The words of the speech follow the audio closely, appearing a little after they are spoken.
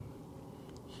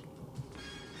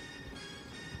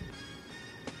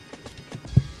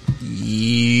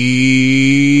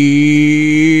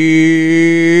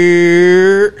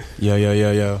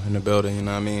Yo, in the building, you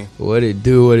know what I mean? What it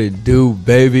do,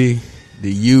 baby?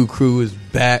 The U crew is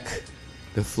back.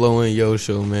 The Flo and Yo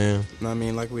show, man. You know what I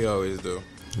mean? Like we always do.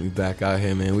 We back out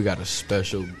here, man. We got a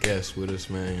special guest with us,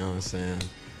 man. You know what I'm saying?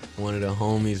 One of the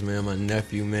homies, man. My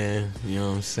nephew, man. You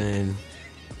know what I'm saying?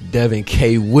 Devin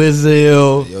K.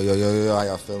 Wizzle. Yo, how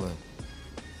y'all feeling?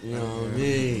 You know what I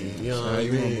mean? You know what I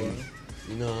mean?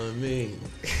 You know what I mean?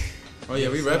 Oh, yeah,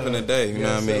 we repping today, you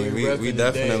know what I mean? We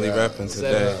definitely repping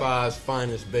today. 7-5's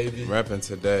finest, baby. Repping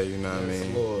today, you know what I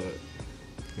mean? Lord.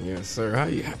 Yes, sir.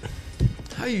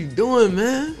 How you doing,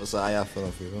 man? What's up? How y'all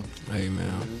feeling, people? Hey,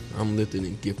 man. I'm lifted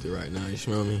and gifted right now. You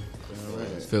smell me?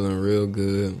 Feeling real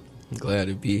good. Glad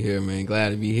to be here, man. Glad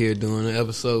to be here doing an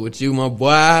episode with you, my boy.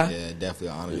 Yeah, definitely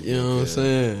an honor. You know what I'm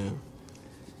saying?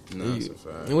 No, that's a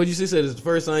fact. And what you said is the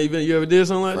first time you ever did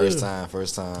something like this?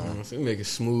 First time. So we make it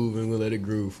smooth and we'll let it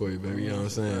groove for you, baby. You know what I'm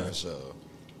saying? For sure.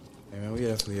 Hey, man, we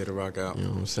definitely here to rock out. You know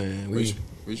what I'm saying? We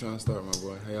trying to start, my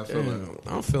boy. How y'all feeling?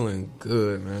 I'm feeling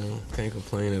good, man. Can't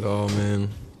complain at all, man.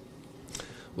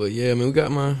 But yeah, man, we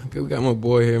got my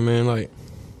boy here, man. Like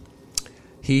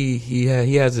he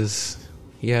has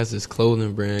this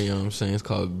clothing brand. You know what I'm saying? It's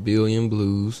called Billion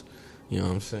Blues. You know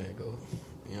what I'm saying?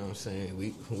 You know what I'm saying?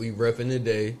 We repping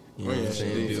today. You know what I'm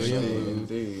saying?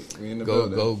 Indeed. We in the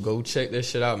building. Go check that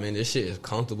shit out, man. This shit is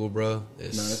comfortable, bro.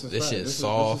 This shit is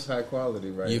soft. This is high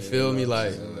quality, right? You feel me?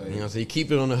 Like, you know what I'm saying?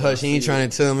 Keep it on the hush. He ain't trying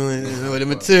to tell me the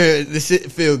material. This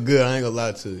shit feel good. I ain't gonna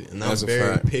lie to you. And I'm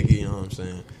very picky, you know what I'm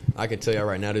saying? I can tell y'all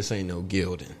right now, this ain't no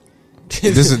gilding.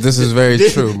 This is very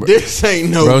true, bro. This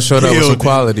ain't no bro showed gilding. up with some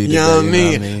quality today, you know what I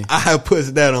mean? I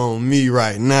put that on me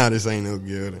right now. This ain't no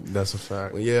gilding. That's a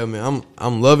fact. Well, yeah, man,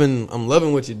 I'm loving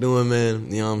what you're doing,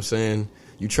 man. You know what I'm saying?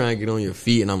 You trying to get on your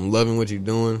feet, and I'm loving what you're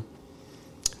doing.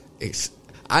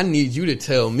 I need you to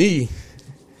tell me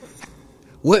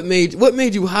what made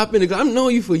you hop in. I've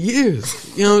known you for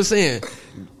years. You know what I'm saying?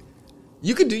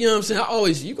 You could do, you know what I'm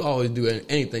saying? You can always do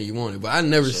anything you wanted, but I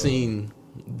never seen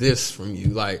this from you.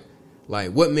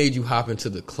 Like, what made you hop into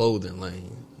the clothing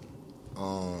lane?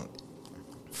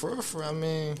 For I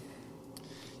mean,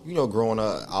 you know, growing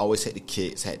up, I always had the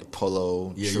kicks, had the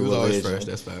polo. Yeah, True you was always Religion. fresh.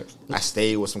 That's facts. I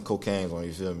stayed with some cocaine on,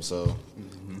 you feel me? So,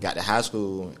 got to high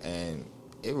school, and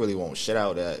it really won't shit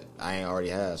out that I ain't already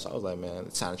had. So I was like, man,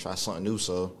 it's time to try something new.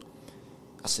 So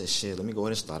I said, shit, let me go ahead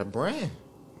and start a brand.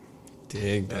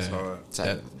 Dig That's that. hard.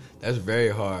 That's very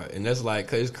hard, and that's like,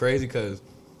 'cause it's crazy. Because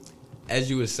as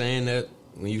you were saying that,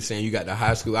 when you saying you got to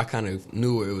high school, I kind of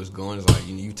knew where it was going. It's like,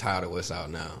 you tired of what's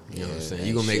out now. You know what I'm saying?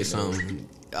 You gonna make something.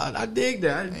 I dig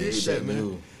that. I dig that, man.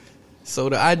 New. So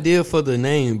the idea for the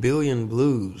name Billion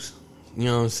Blues, you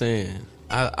know what I'm saying?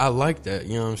 I like that.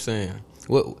 You know what I'm saying?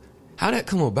 How that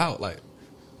come about? Like,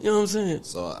 you know what I'm saying?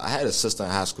 So I had a sister in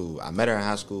high school. I met her in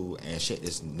high school, and she had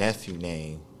this nephew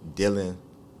named Dylan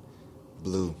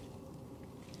Blue.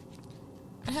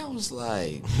 And I was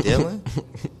like, Dylan?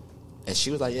 And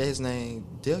she was like, yeah, his name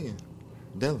Dylan.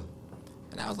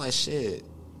 And I was like, shit.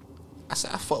 I said,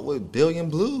 I fuck with Billion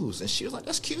Blues. And she was like,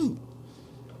 that's cute.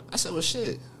 I said, well,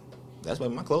 shit. That's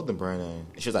what my clothing brand name.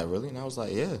 And she was like, really? And I was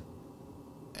like, yeah.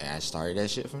 And I started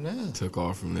that shit from there. Took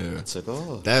off from there. I took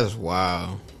off. That's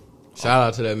wild. Shout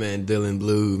out to that man Dylan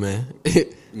Blue, man.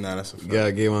 Nah, that's a fact. You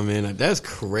gotta give my man that. That's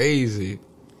crazy.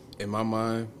 In my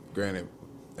mind, granted,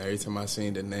 every time I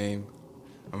seen the name,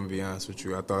 I'm gonna be honest with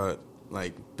you, I thought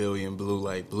like Billion Blue,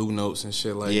 like Blue Notes and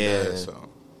shit like that. So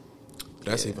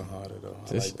that's even harder though.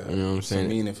 I like that. You know what I'm saying? Some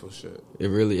meaningful shit. It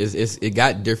really is. It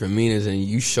got different meanings, and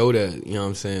you show that. You know what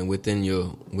I'm saying, within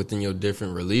your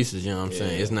different releases. You know what I'm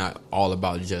saying. It's not all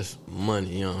about just money.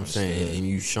 You know what I'm saying, and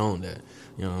you shown that.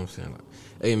 You know what I'm saying. Like,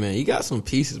 hey man, you got some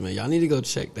pieces, man. Y'all need to go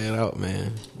check that out,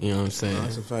 man. You know what I'm saying.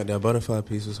 That's a fact. That butterfly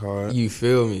piece was hard. You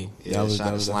feel me? Yeah, shout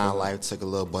out to Slime Life. Took a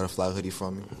little butterfly hoodie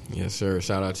from me. Yes, sir.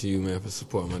 Shout out to you, man, for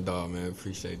supporting my dog, man.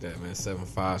 Appreciate that, man.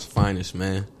 7-5's finest,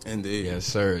 man. Indeed. Yes,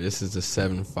 sir. This is the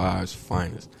 7-5's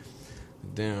finest.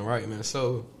 Damn right, man.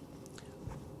 So,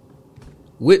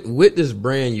 with this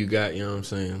brand you got, you know what I'm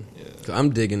saying? Yeah. 'Cause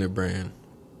I'm digging the brand.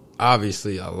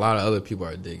 Obviously, a lot of other people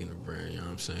are digging the brand, you know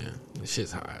what I'm saying? This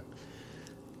shit's hot.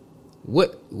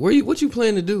 What you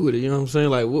plan to do with it, you know what I'm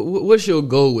saying? Like, what's your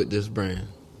goal with this brand?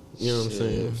 You know what I'm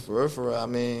saying? For real, I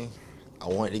mean, I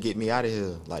wanted to get me out of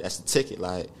here. Like, that's the ticket.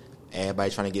 Like,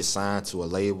 everybody trying to get signed to a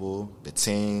label, the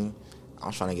team.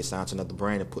 I'm trying to get signed to another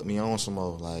brand and put me on some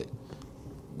more. Like,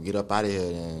 get up out of here.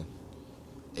 And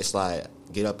it's like,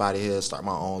 get up out of here, start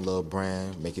my own little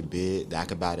brand, make it big. That I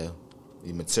can buy the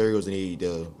materials I need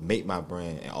to make my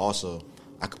brand. And also,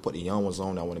 I could put the young ones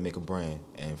on that want to make a brand.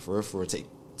 And for real, take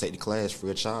take the class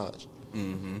free of charge.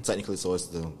 Technically, so it's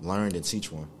the learn and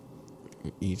teach one.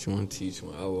 Each one teach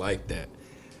one. I like that.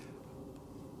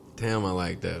 Damn, I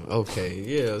like that. Okay,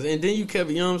 yeah. And then you kept,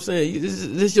 you know what I'm saying? This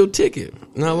is your ticket.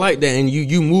 And I like that. And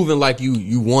you moving like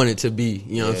you want it to be,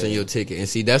 you know what I'm saying, your ticket. And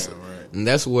see, that's and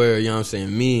that's where, you know what I'm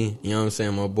saying, me, you know what I'm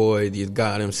saying, my boy, these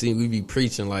God MC, we be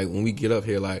preaching, like, when we get up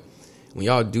here, like, when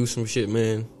y'all do some shit,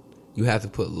 man, you have to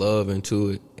put love into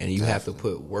it, and you have to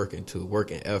put work into it,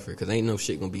 work and effort, because ain't no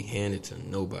shit going to be handed to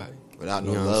nobody. Without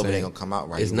no love, it ain't going to come out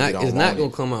right. It's not going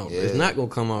to come out. It's not going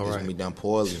to come out right. It's going to be done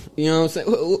poorly. You know what I'm saying?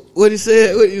 What he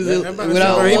said? What he said?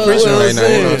 Without he preaching right now,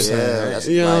 you know what I'm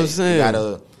saying? You know what I'm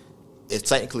saying? It's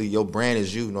technically, your brand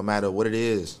is you, no matter what it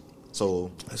is.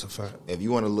 So that's a fact. If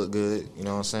you want to look good, you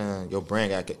know what I'm saying, your brand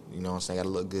got, you know what I'm saying, got to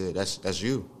look good. That's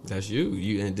you. That's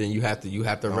you. And then you have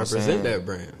to represent that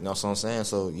brand. You know what I'm saying?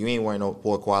 So you ain't wearing no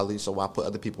poor quality. So why put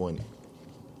other people in it?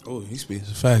 Oh, he speaks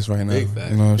facts right now. Big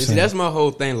facts. You know what I'm saying? See, that's my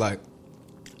whole thing. Like,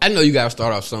 I know you got to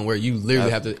start off somewhere. You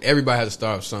literally have to. Everybody has to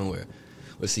start off somewhere.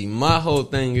 But see, my whole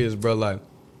thing is, bro, like,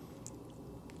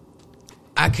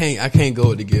 I can't go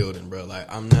with the Gildan, bro.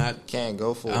 Like, I'm not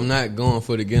going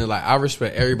for the Gildan. Like, I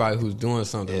respect everybody who's doing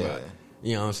something right.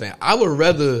 You know what I'm saying? I would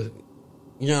rather,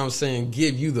 you know what I'm saying,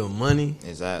 give you the money.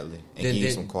 Exactly. And give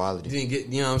you some quality.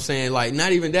 You know what I'm saying? Like,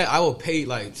 not even that. I will pay,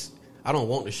 like, I don't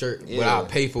want the shirt, but I'll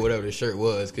pay for whatever the shirt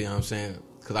was, you know what I'm saying?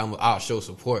 Because I'll show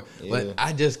support. But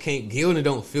I just can't, Gildan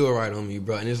don't feel right on me,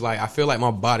 bro. And it's like, I feel like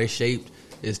my body shape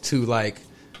is too, like,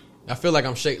 I feel like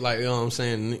I'm shaped like, you know what I'm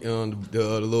saying,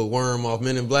 the little worm off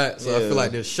Men in Black. So I feel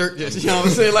like this shirt just, you know what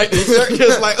I'm saying, like this shirt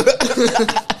just like,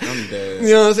 I'm dead. You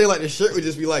know what I'm saying, like the shirt would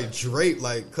just be like draped,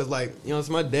 like, cause like, you know,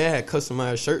 my dad had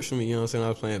customized shirts for me, you know what I'm saying, I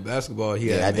was playing basketball. I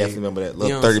definitely remember that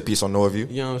little 30-piece on Norview.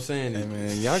 You know what I'm saying? Hey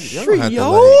man, y'all gonna have to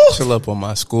like chill up on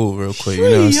my school real quick, you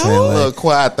know what I'm saying? Like, a little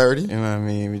quiet 30. You know what I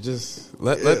mean? We just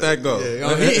let that go.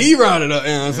 Yeah, he rounded up, you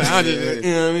know what I'm saying?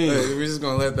 You know what I mean? We're just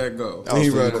gonna let that go. I was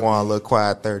feeling a little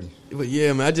quiet 30. But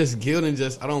yeah, man,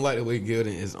 Gildan I don't like the way Gildan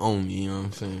is on me, you know what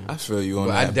I'm saying? I feel you on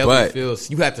but that. I definitely feel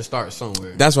you have to start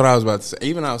somewhere. That's what I was about to say.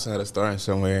 Even outside of starting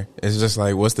somewhere, it's just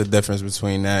like, what's the difference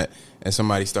between that and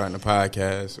somebody starting a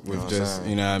podcast with just,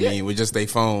 you know what I mean, with just their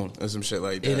phone or some shit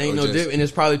like that? It ain't no different. And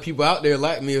there's probably people out there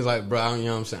like me who's like, bro, you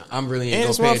know what I'm saying? I'm really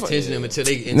ain't gonna pay attention to them until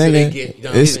they get, you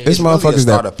know what I'm saying? It's motherfuckers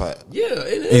that. Yeah,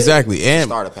 it is. Exactly. And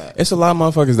starter pack. It's a lot of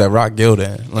motherfuckers that rock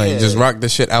Gildan. Like, just rock the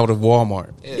shit out of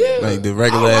Walmart. Yeah. Like the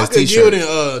regular ass t-shirt.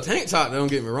 Gildan tank top, don't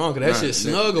get me wrong, because that shit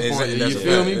snug upon you. You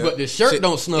feel me? But the shirt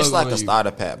don't snug. It's like a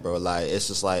starter pack, bro. Like, it's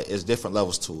just like, it's different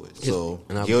levels to it. So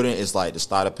Gildan is like the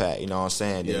starter pack, you know what I'm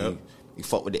saying? Then you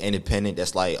fuck with the independent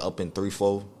that's like up in 3-4. You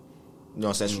know what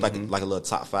I'm saying? It's like a little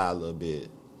top 5 a little bit.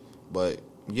 But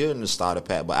you're in the starter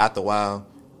pack. But after a while,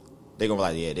 they're going to be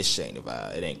like, yeah, this shit ain't the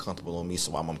vibe. It ain't comfortable on me,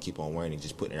 so I'm going to keep on wearing it,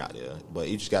 just putting it out there. But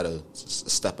you just got to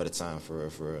step at a time for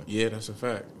real. Yeah, that's a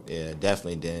fact. Yeah,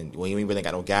 definitely. Then when you ain't really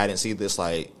got no guidance either, it's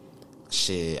like,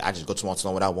 shit, I just go to them to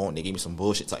know what I want. They give me some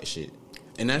bullshit type shit.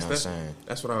 And that's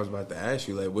what I was about to ask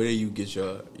you. Like, where do you get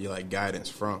your like guidance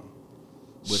from?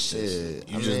 Shit,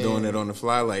 you just doing it on the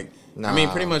fly? Like, I mean,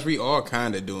 pretty much we all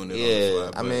kind of doing it on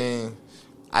the fly. I mean,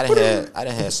 I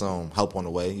done had some help on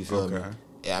the way. You feel me?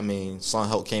 Yeah, I mean, some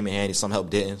help came in handy, some help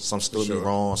didn't. Some stood me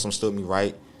wrong, some stood me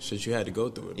right. Shit, you had to go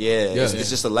through it. Yeah, it's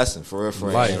just a lesson for real.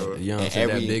 For life, you know,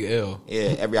 that big L.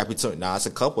 Yeah, every opportunity. Nah, it's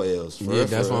a couple L's. For real,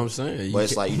 that's what I'm saying. But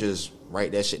it's like you just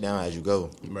write that shit down as you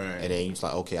go, right? And then you just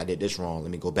like, okay, I did this wrong.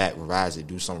 Let me go back, revise it,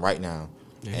 do something right now.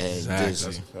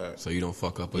 Exactly. So you don't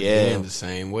fuck up again the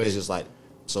same way. It's just like,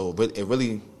 so it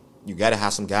really, you gotta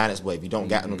have some guidance. But if you don't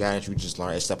got no guidance, you just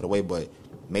learn a step of the way. But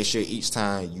make sure each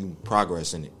time you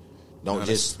progress in it. Don't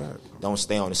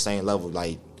stay on the same level.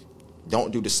 Like,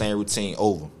 don't do the same routine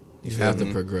over. You have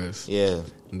to progress. Yeah.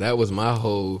 That was my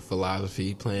whole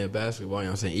philosophy playing basketball. You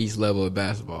know what I'm saying? Each level of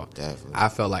basketball. Definitely. I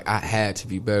felt like I had to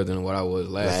be better than what I was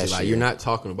last year. Like, you're not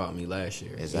talking about me last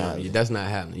year. Exactly. You know, that's not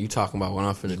happening. You talking about what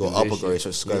I'm finna do. Go up a grade, so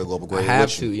it's gotta go up a grade. I have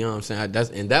to, you know what I'm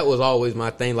saying? And that was always my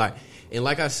thing. Like, and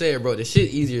like I said, bro, the shit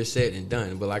easier said than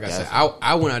done. But like I said,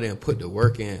 I went out there and put the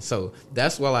work in. So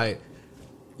that's why, like,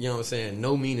 you know what I'm saying?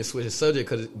 No mean to switch the subject,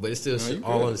 but it's still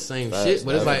all on the same shit.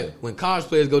 But it's like when college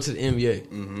players go to the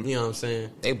NBA, you know what I'm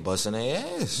saying? They busting their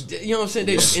ass. You know what I'm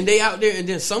saying? They out there, and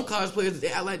then some college players, they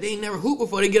act like they ain't never hooped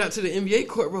before they get out to the NBA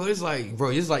court, bro. It's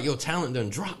like your talent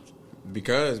done dropped.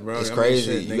 Because, bro, it's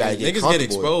crazy. You gotta niggas get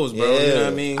exposed, bro. You know what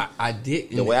I mean? I did.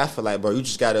 The way I feel like, bro, you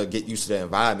just gotta get used to the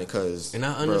environment, because, and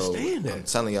I understand that. I'm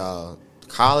telling y'all,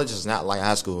 college is not like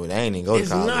high school. They ain't even go to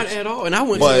college. It's not at all. And I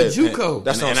went to a JUCO.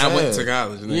 And I went to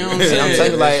college. You know what I'm saying? I'm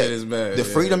telling you, like, the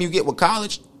freedom you get with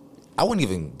college, I wouldn't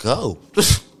even go.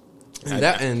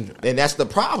 And that's the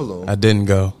problem. I didn't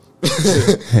go.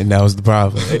 And that was the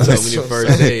problem. They told me the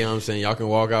first day, you know what I'm saying, y'all can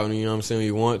walk out, you know what I'm saying, when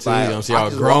you want to. You know what I'm saying,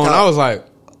 y'all grown. I was like,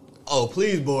 oh,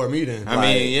 please board me then. I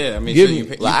mean, yeah. I mean, give so me, you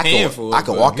paying for it. I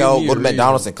can walk out, go to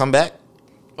McDonald's, and come back.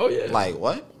 Oh, yeah. Like,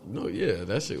 what? No, yeah,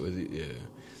 that shit was, yeah.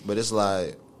 But it's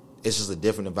like, it's just a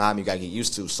different environment you got to get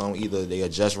used to. Some either they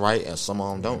adjust right and some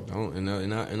of them don't.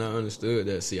 And I understood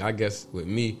that. See, I guess with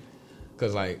me,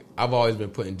 because, like, I've always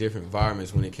been put in different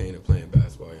environments when it came to playing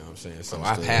basketball, you know what I'm saying? So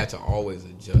I've had to always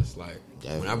adjust. Like,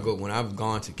 when I've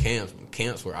gone to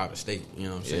camps were out of state, you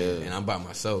know what I'm saying? Yeah. And I'm by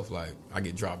myself, like, I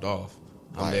get dropped off.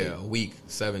 I'm there a week,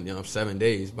 7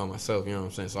 days by myself, you know what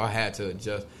I'm saying? So I had to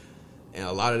adjust. And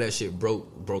a lot of that shit broke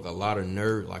a lot of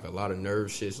nerve, like a lot of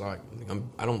nerve shit. Like,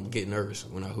 I don't get nervous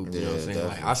when I hoop, you know what I'm saying?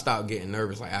 Definitely. Like, I stopped getting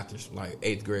nervous, like, after, like,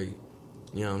 8th grade,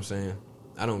 you know what I'm saying?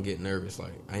 I don't get nervous.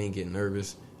 Like, I ain't getting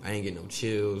nervous. I ain't getting no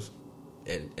chills.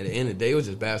 At the end of the day, it was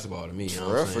just basketball to me. You know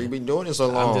what I'm saying? You been doing it so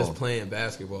long. I'm just playing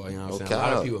basketball. You know what I'm saying? A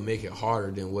lot of people make it harder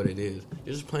than what it is.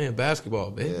 You're just playing basketball,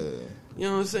 baby. Yeah. You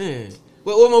know what I'm saying?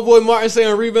 What my boy Martin say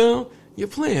on rebound? You're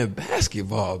playing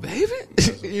basketball, baby.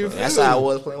 That's how I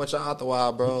was playing with y'all after a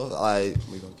while, bro. Like,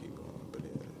 we gonna keep going. But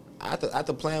yeah.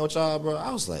 After playing with y'all, bro,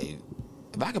 I was like,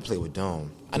 if I could play with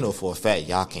Dome, I know for a fact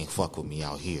y'all can't fuck with me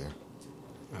out here.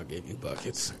 I'll give you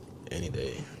buckets any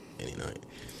day, any night.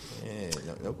 Yeah,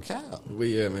 no cap. But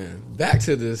yeah, man. Back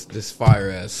to this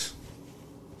fire ass.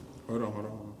 Hold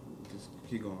on. Just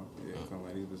keep going. Yeah, come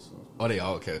like this. Oh, they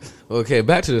all okay. Okay,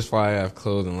 back to this fire ass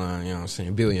clothing line. You know what I'm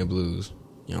saying? Billion Blues.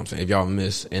 You know what I'm saying? If y'all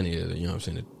miss any of it, you know what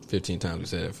I'm saying? The 15 times we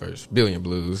said it first. Billion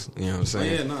Blues. You know what I'm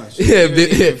saying? Oh, yeah,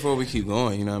 nah. Before we keep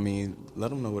going, you know what I mean? Let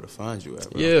them know where to find you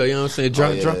at, bro. Yeah, you know what I'm saying?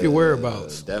 Drop your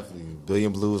whereabouts. Definitely.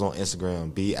 Billion Blues on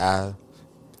Instagram. BILLION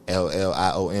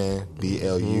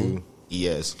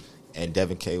BLUES. And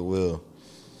Devin K. Will.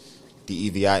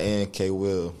 DEVIN K.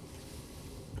 Will.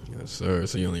 Yes, sir.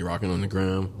 So you only rocking on the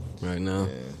gram right now?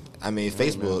 Yeah. I mean,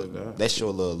 Facebook, they show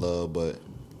a little love, but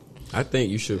I think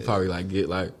you should probably like get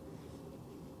like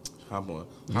hop on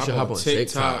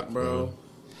TikTok, bro.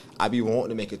 I be wanting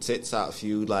to make a TikTok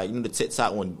feud, like, you know, the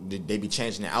TikTok when they be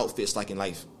changing their outfits like in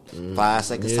like 5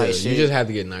 seconds type shit. You just have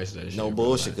to get nice to that shit. No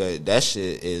bullshit, cause that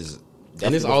shit is.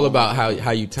 And it's all about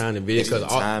how you time the video,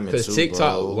 because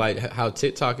TikTok, bro. like how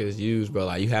TikTok is used, bro.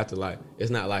 Like you have to like, it's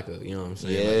not like a, you know what I'm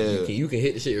saying? Yeah. Like, you can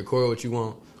hit the shit, record what you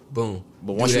want, boom.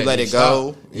 But once you let it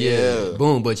go,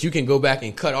 boom. But you can go back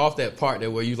and cut off that part that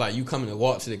where you like you coming to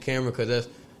walk to the camera, because that's,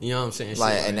 you know what I'm saying?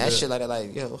 Like, and that shit like that,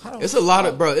 like, yo, how it's a lot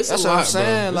of, bro. It's that's a lot, what I'm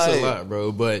saying, bro. It's like, a lot,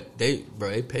 bro. But they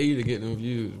pay you to get them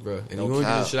views, bro. And you want to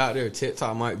get this shit out there,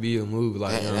 TikTok might be a move,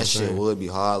 like, and you know that shit would be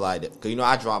hard, like, because, you know,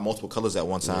 I drop multiple colors at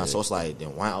one time, so it's like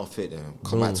then one outfit and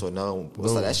come back to another one.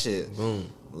 It's like that shit. Boom.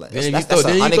 Like, that's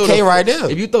 100K right there.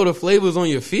 If you throw the flavors on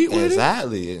your feet with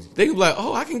exactly. They can be like,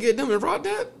 oh, I can get them to rock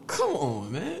that? Come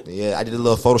on, man. Yeah, I did a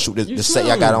little photo shoot. The set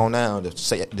y'all got on now.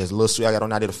 There's a little suit I got on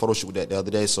now. I did a photo shoot with that the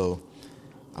other day, so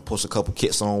I posted a couple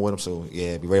kits on with them. So,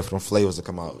 yeah, be ready for them flavors to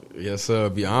come out. Yes,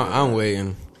 sir. I'm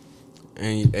waiting.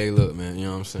 And, hey, look, man, you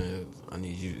know what I'm saying? I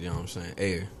need you, you know what I'm saying?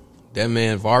 Hey, that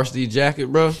man Varsity Jacket,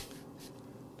 bro.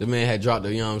 The man had dropped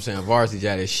the, you know what I'm saying, Varsity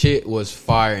Jacket. Shit was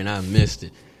fire, and I missed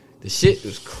it. The shit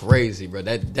was crazy, bro.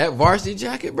 That Varsity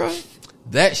Jacket, bro,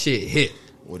 that shit hit.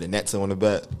 With the nets on the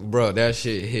back. Bro, that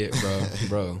shit hit,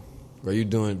 bro. Bro, you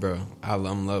doing, bro.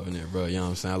 I'm loving it, bro. You know what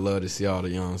I'm saying? I love to see all the,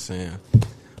 you know what I'm saying,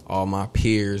 all my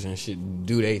peers and shit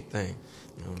do they thing.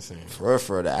 You know what I'm saying?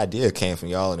 For the idea came from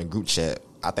y'all in the group chat.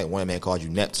 I think one man called you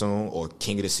Neptune or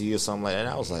King of the Sea or something like that. And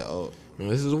I was like, oh.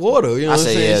 This is water, you know what I'm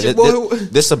saying? Yeah,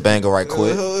 this a banger right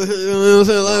quick. You know what I'm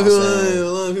saying? A lot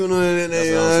of people know that name,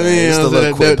 you know what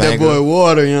I mean? That boy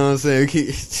water, you know what I'm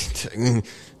saying?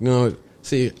 You know,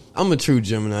 see, I'm a true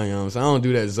Gemini, you know what I'm saying? I don't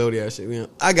do that zodiac shit. You know,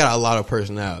 I got a lot of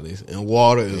personalities, and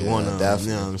water is one of them. You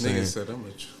know what I'm saying? Said I'm a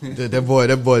true.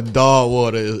 That boy dog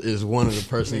water is one of the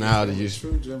personalities.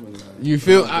 True Gemini. You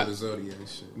feel? I don't do the zodiac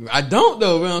shit. I don't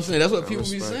though, you know what I'm saying? That's what people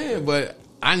be saying, but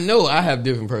I know I have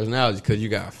different personalities because you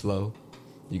got flow.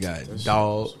 You got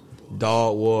dog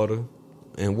water,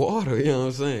 and water, you know what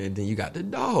I'm saying? Then you got the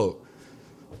dog.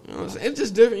 You know what I'm saying? It's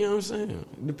just different, you know what I'm saying?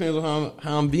 It depends on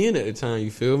how I'm being at the time, you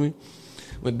feel me?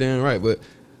 But damn right. But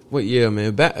yeah,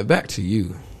 man, back to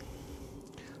you.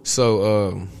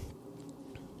 So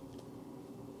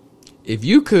if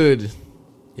you could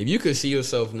see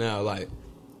yourself now, like,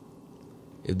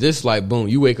 if this, like, boom,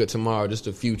 you wake up tomorrow, this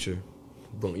the future.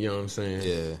 Boom, you know what I'm saying?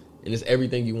 Yeah. And it's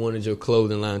everything you wanted your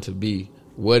clothing line to be.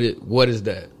 What is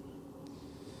that?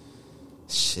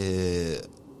 Shit.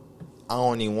 I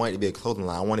don't even want it to be a clothing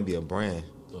line. I want it to be a brand.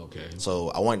 Okay. So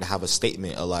I wanted to have a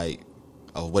statement of, like,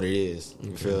 of what it is.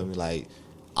 You feel me? Like,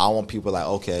 I want people like,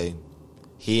 okay,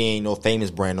 he ain't no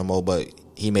famous brand no more, but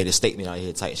he made a statement out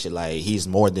here type shit. Like, he's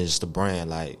more than just a brand.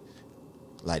 Like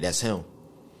that's him.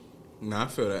 Nah, I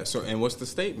feel that. So, and what's the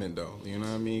statement though? You know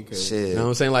what I mean? Shit. You know what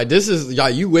I'm saying? Like, this is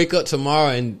like, you wake up tomorrow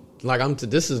and like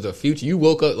this is the future. You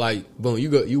woke up like boom.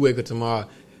 You wake up tomorrow.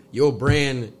 Your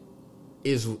brand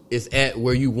is at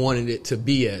where you wanted it to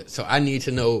be at. So I need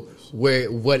to know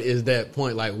what is that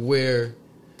point? Like, where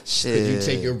could you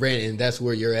take your brand and that's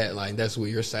where you're at? Like, that's where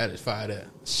you're satisfied at.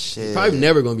 Shit. You're probably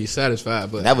never gonna be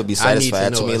satisfied, but never be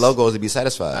satisfied. Too many logos to be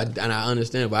satisfied. And I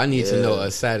understand, but I need to know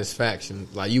a satisfaction.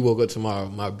 Like, you woke up tomorrow,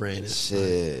 my brand is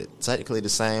shit. Technically, the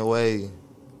same way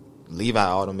Levi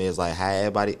Autumn is like how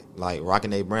everybody like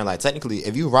rocking their brand. Like, technically,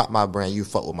 if you rock my brand, you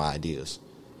fuck with my ideas.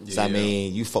 Yeah. So I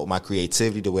mean, you fuck with my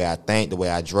creativity, the way I think, the way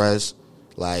I dress.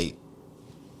 Like,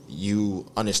 you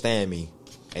understand me,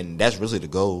 and that's really the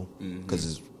goal.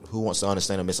 Because who wants to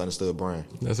understand a misunderstood brand?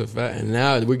 That's a fact. And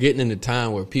now we're getting in the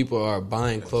time where people are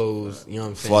buying clothes, you know what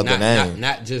I'm saying? For the name.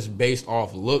 Not just based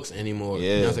off looks anymore.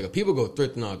 Yeah. You know, it's like people go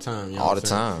thrifting all the time. You know all what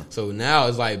the I'm saying? time. So now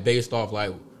it's like based off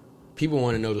like people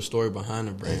want to know the story behind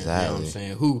the brand. Exactly. You know what I'm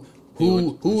saying?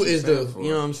 Who is the, you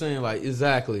know what I'm saying? Like,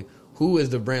 exactly. Who is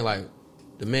the brand? Like,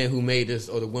 the man who made this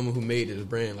or the woman who made this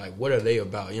brand, like, what are they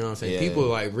about? You know what I'm saying? Yeah. People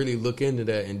like really look into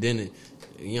that, and then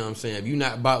you know what I'm saying? If you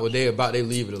not about what they about, they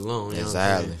leave it alone. You know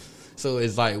exactly. what I'm saying? So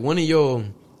it's like one of your,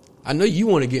 I know you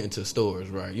want to get into stores,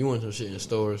 right? You want some shit in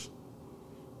stores.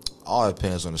 All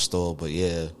depends on the store, but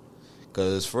yeah.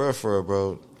 Because for real,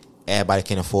 bro, everybody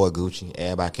can't afford Gucci.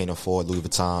 Everybody can't afford Louis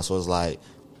Vuitton. So it's like,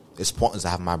 it's pointless to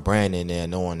have my brand in there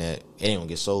knowing that it ain't going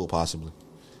to get sold possibly.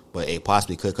 But it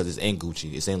possibly could because it's in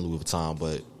Gucci. It's in Louis Vuitton.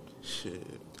 But shit,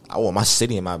 I want my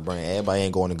city in my brand. Everybody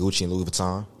ain't going to Gucci and Louis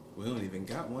Vuitton. We don't even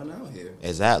got one out here.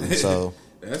 Exactly. So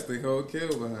that's the whole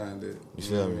kill behind it. You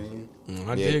feel me?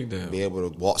 I dig that. Be able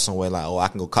to walk somewhere like, oh, I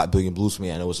can go cop Billion Blues for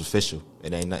me. I know it's official.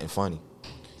 It ain't nothing funny.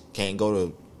 Can't go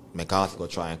to MacArthur, go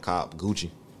try and cop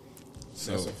Gucci.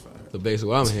 So basically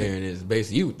what I'm hearing is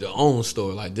basically you the own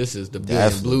store. Like, this is the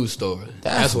Billion Blues store. Definitely.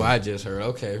 That's what I just heard.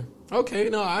 Okay,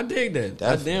 no, I dig that.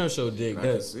 Definitely. I damn sure dig that.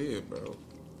 I can see it, bro.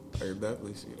 I can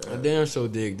definitely see that. I damn sure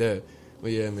dig that.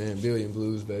 But yeah, man, Billion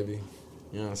Blues, baby.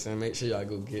 You know what I'm saying? Make sure y'all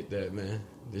go get that, man.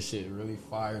 This shit really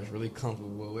fire. It's really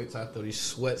comfortable. Wait till I throw these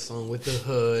sweats on with the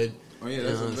hood. Oh, yeah,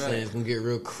 that's you know what I'm saying? It's going to get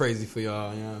real crazy for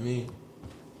y'all. You know what I mean?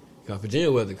 Because Virginia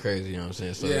weather crazy, you know what I'm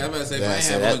saying? So, yeah, I'm about to say, if I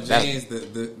ain't have no jeans,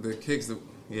 the kicks,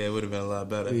 it would have been a lot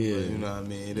better. Yeah. But you know what I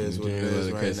mean? It is what it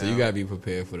is right now. So you got to be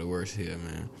prepared for the worst here,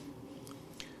 man.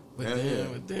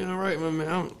 But damn, all right,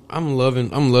 man. I'm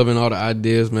loving all the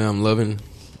ideas, man. I'm loving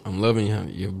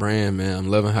your brand, man. I'm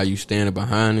loving how you standing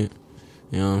behind it.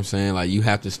 You know what I'm saying? Like, you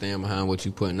have to stand behind what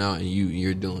you putting out, and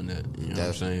you're doing that. You know what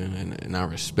I'm saying? And I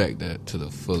respect that to the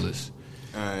fullest.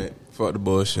 All right, fuck the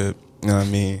bullshit. You know what I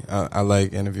mean? I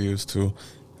like interviews too,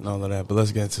 and all of that. But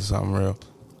let's get into something real.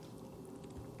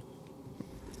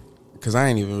 Cause I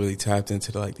ain't even really tapped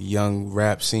into the young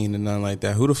rap scene and nothing like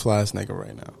that. Who the flyest nigga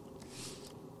right now?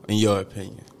 In your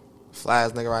opinion,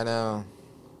 flyest nigga right now,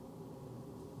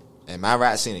 and my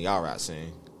rap scene and y'all rap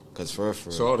scene. Cause for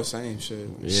so all the same shit.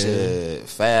 Yeah. Shit,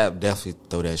 Fab definitely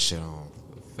throw that shit on.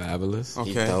 Fabulous. Okay.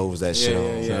 He throws that shit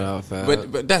on. Yeah. Shout out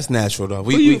Fab. But that's natural though.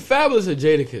 We Fabulous or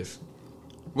Jadakiss?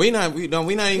 We not even.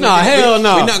 No, hell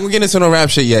no. We're not gonna get into no rap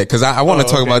shit yet because I want to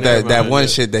talk about that one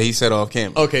shit that he said off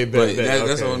camera. Okay, but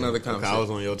that's a whole nother conversation. I was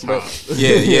on your top.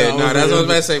 Yeah. No, that's what I was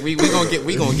about to say. We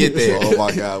gonna get there. Oh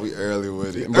my god, we early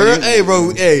with it. Hey,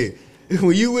 bro. Hey.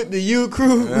 When you with the U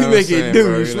crew, we make it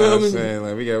do. You know what I'm saying?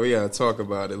 Like, we gotta talk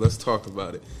about it. Let's talk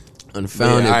about it.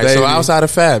 Unfounded, all right, baby. so outside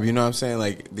of Fab, you know what I'm saying?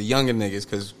 Like, the younger niggas,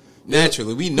 because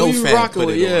naturally, we know Fab put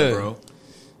it on, bro.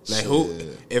 Like, who,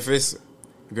 if it's,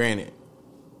 granted,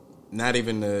 not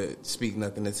even to speak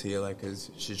nothing into you, like,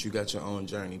 because shit, you got your own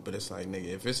journey, but it's like,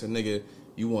 nigga, if it's a nigga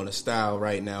you want to style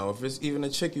right now, if it's even a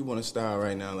chick you want to style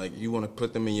right now, like, you want to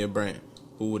put them in your brand,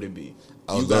 who would it be?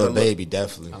 Oh, Lil Baby,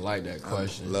 definitely. I like that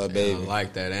question. Lil Baby. I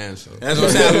like that answer. That's what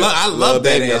I'm saying. I love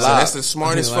that answer. That's the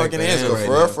smartest fucking answer right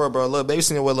now. For bro. Lil Baby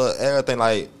seen with everything.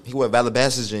 Like, he wear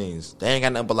Valabasas jeans. They ain't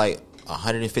got nothing but like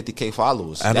 150K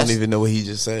followers. I don't even know what he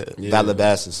just said. Yeah.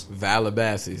 Valabasas.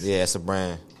 Yeah, it's a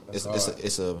brand.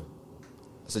 It's a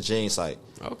jean site.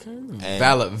 Okay.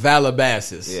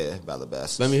 Valabasas. Yeah,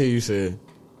 Valabasas. Let me hear you say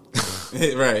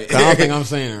it. Right. I don't think I'm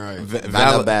saying it right.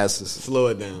 Valabasas. Slow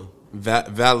it down.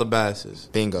 Valabasas.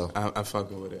 Bingo. I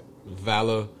fucking with it.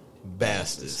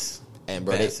 Valabasas. And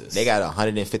bro, they got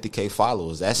 150K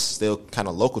followers. That's still kind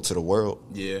of local to the world.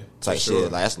 Yeah, type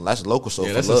shit. Like that's local. So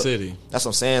that's a city. That's what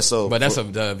I'm saying. So, but that's a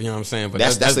dub. You know what I'm saying? But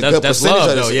that's a good percentage love,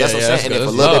 of this. though. Yeah, that's what I'm saying. And if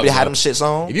a little baby had them shits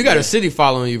on, if you got a city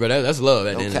following you, but that's love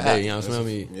at the end of the day. You know what I'm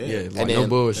saying? Yeah, like, and no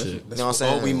bullshit. You know what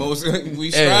I'm saying?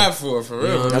 We strive for real. You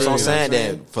know that's what I'm saying.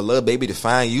 Then for little baby to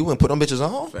find you and put them bitches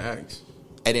on, facts,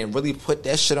 and then really put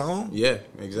that shit on. Yeah,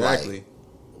 exactly. Like,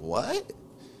 what?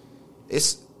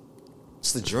 It's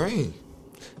the dream.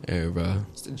 Hey, bro.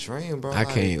 It's the dream, bro. I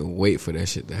can't wait for that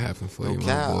shit to happen for you,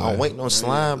 my boy. I'm waiting on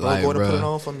slime, bro. Like, Go to put it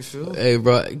on for me, Phil. Hey,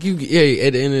 bro. At the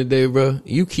end of the day, bro,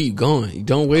 you keep going. You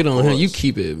don't wait on him. You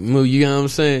keep it. You know what I'm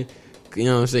saying? You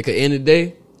know what I'm saying? Because at the end of the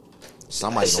day,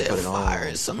 somebody's going to put it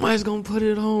on. Somebody's going to put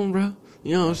it on, bro.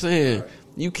 You know what I'm saying?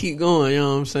 You keep going. You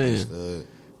know what I'm saying?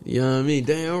 You know what I mean?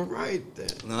 Damn right.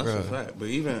 No, that's a fact. But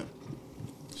even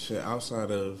shit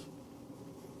outside of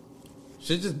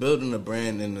shit, just building a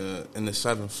brand in the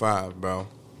 7-5, bro.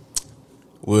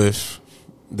 With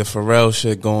the Pharrell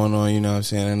shit going on, you know what I'm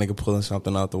saying? That nigga pulling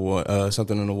something out the water,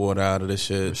 something in the water out of this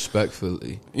shit.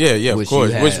 Respectfully. Yeah, of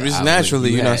course. Which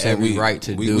naturally, you know what I'm saying? We right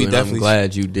to do. We and definitely. I'm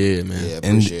glad you did, man. Yeah,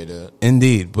 appreciate that.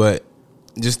 Indeed, but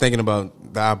just thinking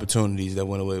about the opportunities that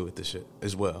went away with this shit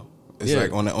as well. It's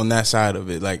like on that side of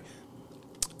it, like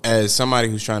as somebody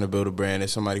who's trying to build a brand,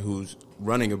 as somebody who's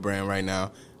running a brand right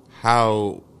now,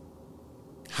 how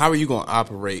are you going to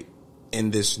operate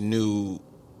in this new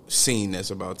scene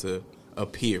that's about to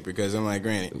appear? Because I'm like,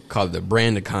 granted, call it the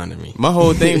brand economy. My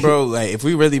whole thing, bro, like if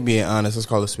we really being honest, let's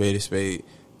call a spade.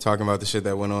 Talking about the shit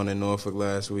that went on in Norfolk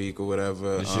last week or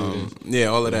whatever. Yeah,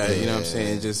 all of that. You know what I'm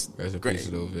saying? Just rest in peace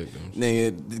to those victims.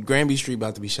 Nigga, Granby Street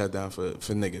about to be shut down for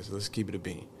niggas. Let's keep it a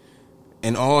bean.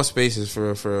 In all spaces for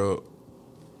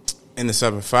in the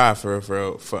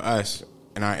 7-5 for us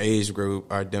in our age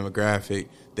group, our demographic,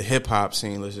 the hip hop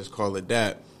scene. Let's just call it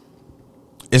that.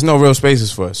 It's no real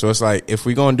spaces for us. So it's like if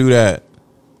we gonna do that,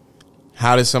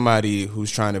 how does somebody who's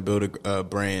trying to build a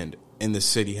brand in the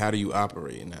city, how do you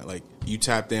operate in that? Like, you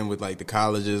tapped in with, like, the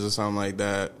colleges or something like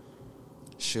that?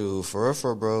 Shoot, for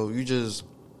real, bro, you just...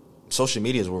 Social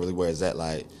media is really where it's at,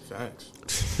 like... Facts.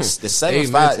 The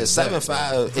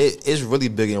 7-5, it is really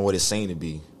bigger than what it's saying to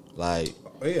be. Like...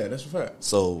 Oh, yeah, that's a fact.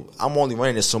 So, I'm only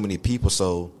running to so many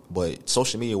people, but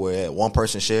social media where one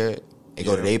person share it, and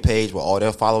go to their page with all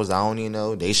their followers I don't even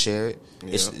know, they share it.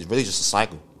 Yeah. It's really just a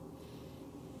cycle.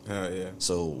 Hell yeah.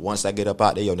 So once I get up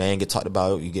out there, your name get talked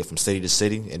about, you get from city to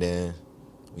city, and then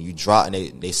when you drop and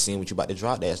they seeing what you about to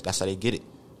drop, that's how they get it.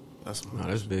 That's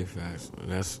big facts.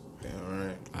 That's damn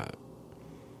right.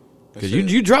 Cause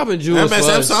you dropping jewels.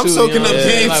 I'm soaking up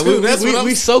game like, too.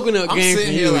 We soaking up game for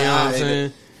you. You know what I'm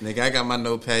saying? Nigga, I got my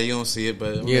notepad. You don't see it,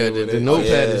 but the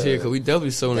notepad is here because we definitely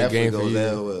soaking up game for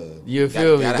you. You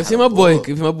feel me? See, my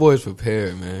boys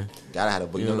prepared, man. Gotta have a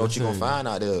book. You don't know what you gonna find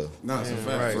out there. No, it's a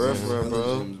fact. For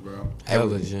real, bro.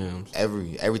 Hella gems.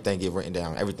 Everything get written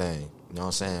down. Everything. You know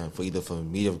what I'm saying? For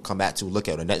me to come back to look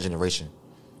at the next generation. You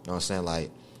know what I'm saying? Like,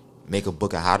 make a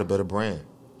book of how to build a brand.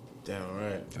 Damn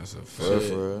right. That's a for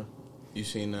real. You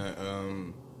seen that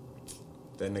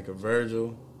that nigga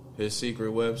Virgil, his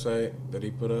secret website that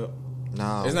he put up?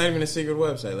 No. It's not even a secret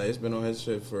website. Like, it's been on his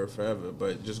shit for forever.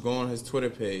 But just go on his Twitter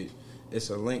page. It's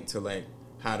a link to, like,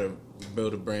 how to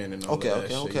build a brand and all that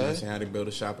shit. You know, how to build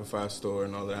a Shopify store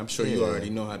and all that. I'm sure you already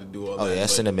know how to do all that. Oh, yeah,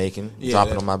 that's in the making.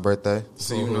 Dropping on my birthday.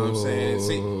 See, you know what I'm saying?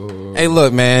 See, hey,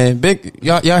 look, man.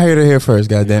 Y'all heard it here first,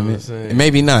 goddammit. You know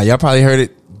maybe not. Y'all probably heard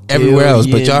it everywhere else,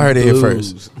 but y'all heard it here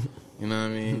first. You know what I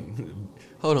mean?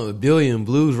 Hold on, Billion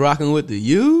Blues rocking with the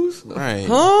U's? Right.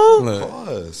 Huh? Look,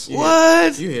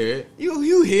 what? You hear it. You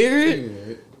hear it? You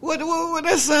hear it. What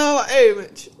that sound like? Hey, man.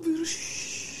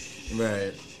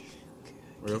 Right.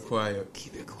 Real quiet.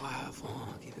 Keep it quiet,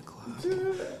 Vaughn. Keep it quiet.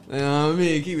 You know what I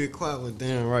mean? Keep it quiet. But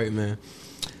damn right, man.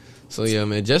 So, yeah,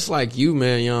 man, just like you,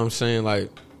 man, you know what I'm saying? Like,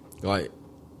 you know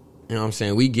what I'm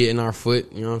saying? We getting our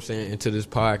foot, you know what I'm saying, into this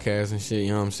podcast and shit, you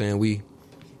know what I'm saying?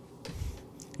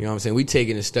 You know what I'm saying? We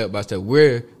taking it step by step.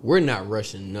 We're not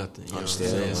rushing nothing. You know what I'm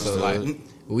saying? So like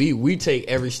we take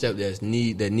every step that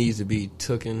needs to be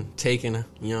taken,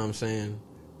 you know what I'm saying,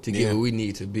 to get where we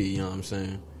need to be, you know what I'm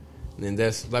saying? And then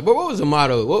that's like, but what was the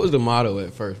motto? What was the motto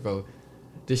at first, bro?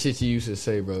 The shit you used to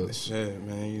say, bro. The shit,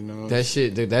 man, you know. That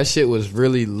shit was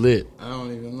really lit. I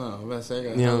don't even know. I'm about to say I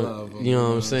got you know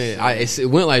what I'm saying? It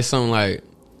went like something like,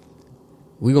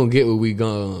 we gonna get what we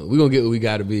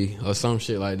gotta be, or some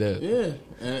shit like that. Yeah.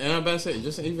 And I'm about to say,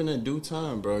 just even in due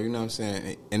time, bro, you know what I'm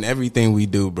saying? In everything we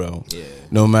do, bro,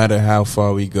 no matter how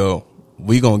far we go,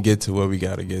 we gonna get to where we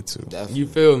gotta get to. Definitely. You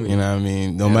feel me? You know what I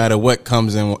mean? No matter what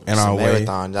comes in It's our a way.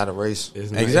 marathon, not a race.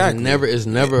 Exactly. It's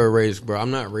never a race, bro.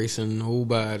 I'm not racing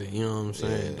nobody. You know what I'm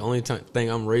saying? Yeah. The only thing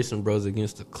I'm racing, bro, is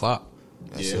against the clock.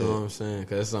 That's You know what I'm saying?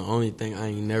 Because that's the only thing I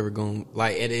ain't never gonna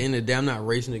like. At the end of the day, I'm not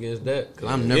racing against that because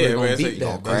I'm never Yeah, gonna man, beat it's that,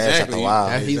 like, bro. crash after a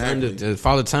while. He's Exactly.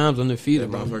 Father Time's undefeated,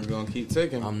 That bro. motherfucker gonna keep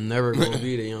ticking. I'm never gonna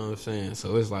beat it. You know what I'm saying?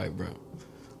 So it's like, bro,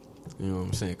 you know what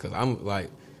I'm saying? Because I'm like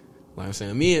I'm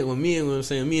saying, me and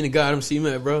the guy MC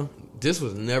met, bro. This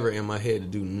was never in my head to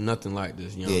do nothing like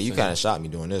this. You know Yeah, what you I'm kind of shot me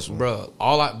doing this one.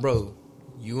 bro.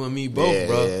 You and me both, Yeah,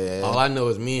 bro. yeah. All I know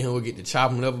is me and him will get to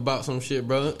chopping it up about some shit,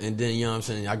 bro. And then, you know what I'm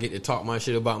saying, I get to talk my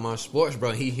shit about my sports,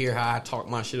 bro. He hear how I talk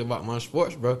my shit about my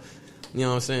sports, bro. You know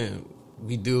what I'm saying?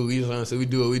 We do what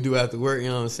we do after work, you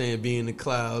know what I'm saying? Be in the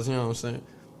clouds, you know what I'm saying?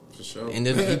 For sure. And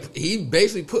then he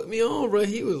basically put me on, bro.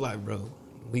 He was like, bro,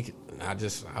 I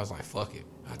was like, fuck it.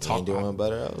 I You ain't talk doing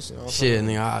better else. You know what I'm shit, saying?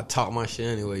 nigga. I talk my shit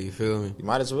anyway, you feel me? You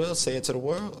might as well say it to the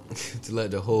world. To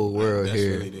let the whole world That's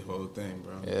hear. really the whole thing,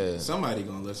 bro. Yeah. Somebody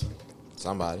gonna listen.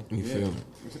 Somebody. You Yeah. feel me?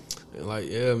 And like,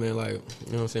 yeah, man, like, you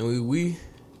know what I'm saying?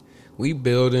 We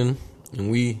building and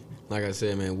we, like I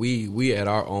said, man, we at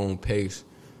our own pace.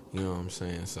 You know what I'm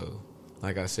saying? So,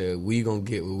 like I said, we gonna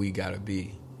get where we gotta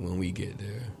be when we get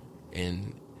there.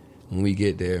 And when we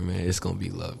get there, man, it's gonna be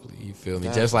lovely. You feel me?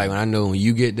 Just like when I know when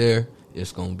you get there,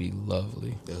 it's gonna be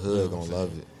lovely. The hood gonna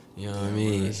love it. You know what I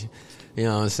mean? You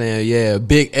know what I'm saying? Yeah,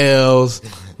 Big L's,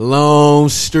 Long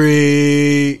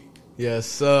Street. Yes,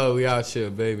 sir. We out here,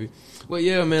 baby. But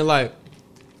yeah, man, like,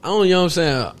 I don't, you know what I'm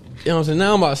saying? You know what I'm saying?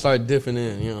 Now I'm about to start dipping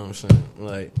in, you know what I'm saying?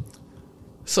 Like,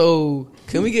 so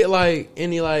can we get like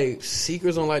any like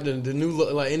secrets on like the new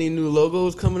like any new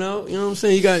logos coming out? You know what I'm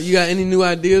saying? You got any new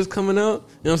ideas coming out?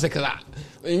 You know what I'm saying? Cause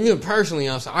me personally, you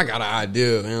know what I'm saying, I got an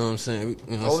idea. You know what I'm saying?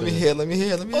 You know what I'm saying? Let me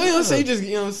hear. Oh, you know what I'm saying? Just,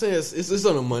 you know what I'm saying? It's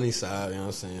on the money side, you know what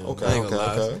I'm saying? Okay, I ain't gonna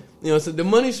lie. okay. You know what I'm saying? The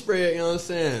money spread, you know what I'm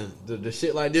saying? The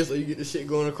shit like this, like you get the shit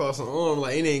going across an arm,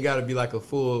 like it ain't gotta be like a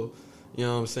full, you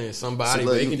know what I'm saying, somebody,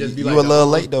 but it can just be like you a little arm.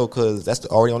 late though, cause that's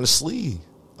already on the sleeve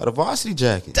of the varsity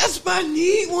jacket. That's my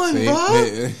need one, See? bro.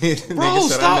 Nigga Bro,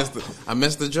 said stop. I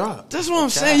missed the drop. That's what I'm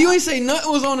saying. You ain't say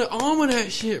nothing was on the arm of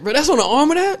that shit, bro. That's on the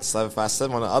arm of that?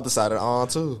 757 on the other side of the arm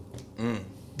too.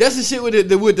 That's the shit with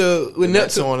Neptune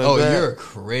Neptune on the Oh, back. you're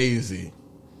crazy.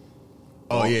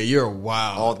 Oh, yeah, you're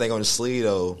wild. All thing on the sleeve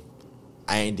though,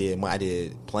 I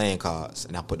did playing cards,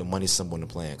 and I put the money symbol on the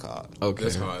playing card. Okay,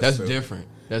 That's hard, that's too. different.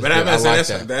 That's But different. I I mean, like that's-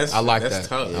 that. that's- I like that's that.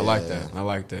 tough. I like that. I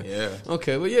like that. Yeah.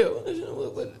 Okay, but yeah.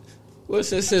 Well,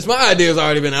 since my idea's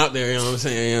already been out there, you know what I'm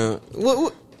saying.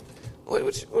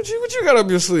 What you got up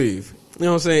your sleeve? You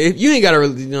know what I'm saying. If you ain't got to,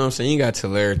 really, you know what I'm saying. You ain't got to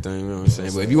tell everything. You know what I'm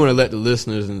saying. But if you want to let the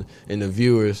listeners and the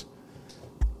viewers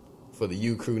for the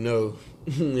U crew know,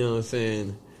 you know what I'm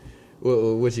saying.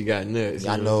 What you got next?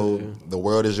 Y'all you know what I'm saying? the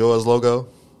world is yours logo.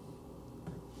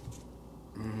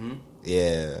 Mm-hmm.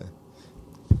 Yeah,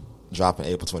 dropping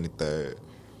April 23rd.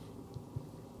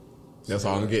 That's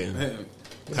all I'm getting.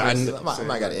 I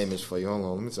might got an image for you. Hold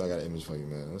on, let me see. I got an image for you,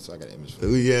 man. Let me see. I got an image for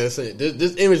you. Yeah, say,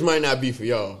 this image might not be for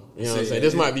y'all. You know what I'm saying?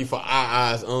 This might be for our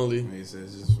eyes only. He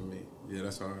says it's just for me. Yeah,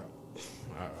 that's hard.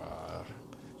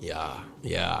 Yeah.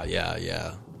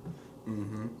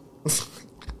 Mm-hmm.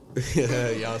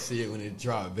 Y'all see it when it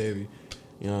drop, baby.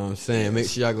 You know what I'm saying? Make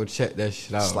sure y'all go check that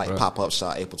shit out. Slight bro. pop up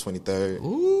shot, April 23rd.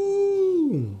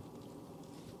 Ooh.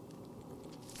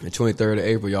 The 23rd of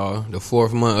April, y'all. The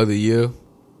 4th month of the year.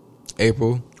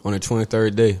 April on the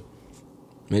 23rd day.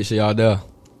 Make sure y'all there.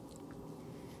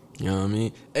 You know what I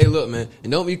mean? Hey, look, man.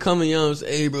 And don't be coming, you know what I'm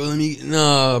saying? Hey, bro,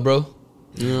 nah, bro.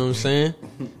 You know what I'm saying?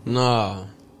 Nah.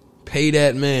 Pay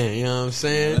that man, you know what I'm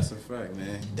saying? That's a fact,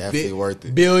 man. Definitely worth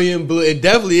it. Billion blue. It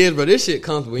definitely is, bro. This shit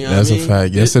comfortable, you know That's what I mean? a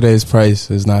fact. Yesterday's price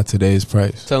is not today's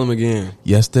price. Tell him again.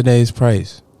 Yesterday's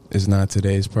price is not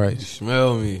today's price.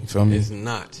 Smell me. feel me? It's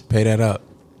not. Pay that up.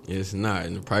 It's not.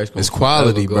 And the price gonna It's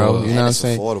quality, forever bro. go up. You know what I'm it's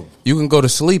saying? affordable. You can go to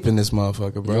sleep in this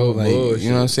motherfucker, bro. No Like, bullshit. you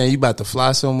know what I'm saying? You about to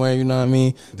fly somewhere, you know what I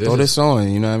mean? This Throw is- this on,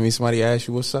 you know what I mean? Somebody ask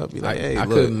you what's up, be like, hey, I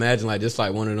look. could imagine like just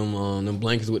like one of them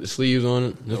blankets with the sleeves on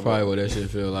it. That's probably what that shit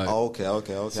feel like. Oh, okay.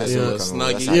 That's Yeah, what coming.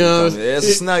 snuggie. That's how Yeah, you coming.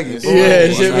 It's a snuggie. Yeah,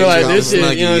 it should be like this shit.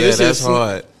 Snuggie, You know, yeah, this that's shit.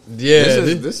 hard. Yeah,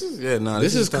 This is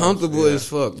this is comfortable as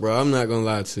fuck, bro. I'm not gonna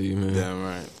lie to you, man. Damn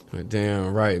right. But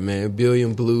damn right, man.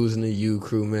 Billion Blues in the U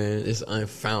crew, man. It's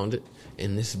unfounded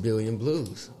in this Billion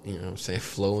Blues. You know what I'm saying?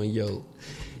 Flo and Yo.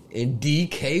 And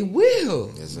DK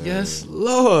Will. Yes, sir. Yes,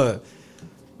 Lord.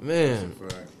 Man.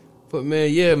 But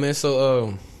man, yeah, man.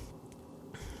 So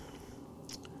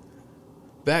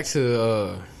back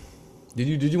to did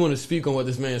you want to speak on what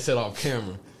this man said off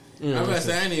camera? You know I'm what about I'm to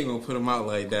say I ain't even gonna put him out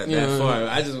like that far.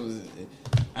 I just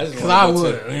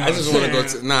want to go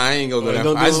to. Nah, I ain't gonna go that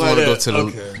far. I just want to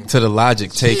go to the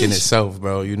Logic taking itself,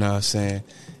 bro. You know what I'm saying?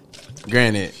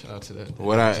 Granted, Shout out to that.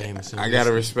 what I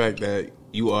gotta respect that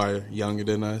you are younger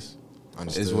than us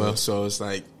as well. So it's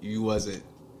like you wasn't.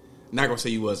 Not gonna say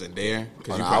you wasn't there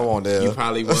because I wasn't there. You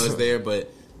probably was there, but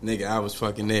nigga, I was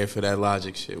fucking there for that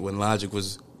Logic shit when Logic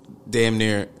was damn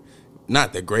near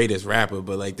not the greatest rapper,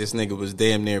 but like this nigga was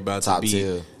damn near about Top to be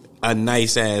tier. a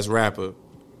nice ass rapper.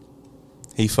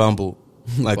 He fumbled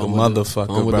like a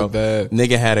motherfucker, bro.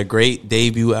 Nigga had a great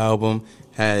debut album.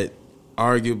 Had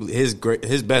arguably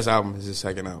his best album is his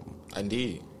second album.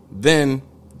 Indeed. Then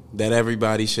that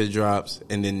Everybody shit drops,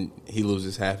 and then he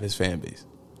loses half his fan base.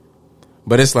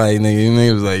 But it's like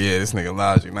nigga was like, yeah, this nigga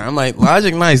Logic. Now I'm like,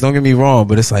 Logic nice, don't get me wrong,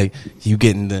 but it's like you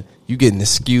getting the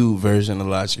skewed version of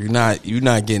Logic. You're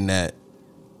not getting that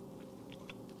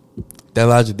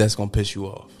Logic that's gonna piss you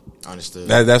off. Understood.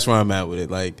 That's where I'm at with it.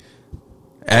 Like,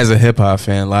 as a hip hop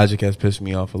fan, Logic has pissed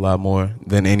me off a lot more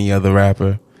than any other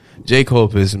rapper. J. Cole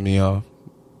pisses me off,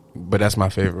 but that's my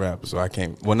favorite rapper, so I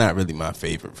can't. Well, not really my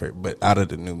favorite, but out of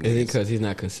the new music. Is it because he's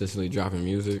not consistently dropping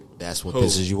music? That's what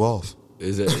pisses you off.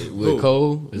 Is it with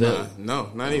Cole? No,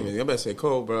 not even. I better say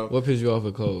Cole, bro. What pisses you off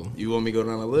with Cole? You want me to go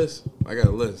down the list? I got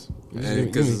a list.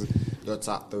 Your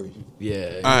top 3.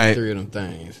 Yeah, all right. 3 of them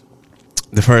things.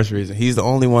 The first reason, he's the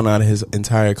only one out of his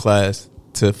entire class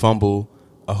to fumble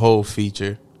a whole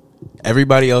feature.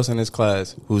 Everybody else in his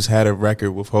class who's had a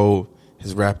record with Hov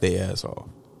has rapped their ass off.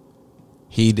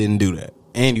 He didn't do that.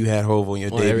 And you had Hov on your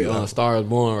debut. On Star Is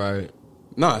Born, right?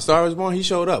 No, Star Was Born, he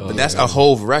showed up. But that's a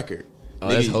Hov record. Oh,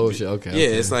 that's Hov shit, okay.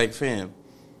 Yeah, it's like, fam,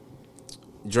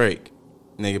 Drake,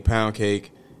 nigga, Pound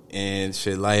Cake, and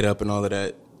shit, Light Up and all of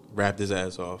that, rapped his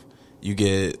ass off. You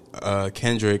get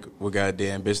Kendrick with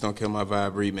goddamn Bitch Don't Kill My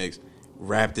Vibe remix,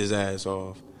 rapped his ass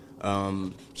off.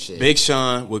 Big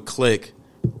Sean with Click,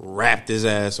 rapped his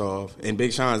ass off. And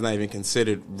Big Sean's not even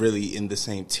considered really in the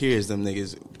same tier as them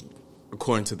niggas,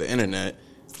 according to the internet.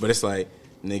 But it's like,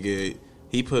 nigga,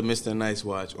 he put Mr. Nice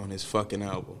Watch on his fucking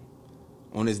album.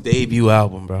 On his debut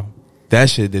album, bro. That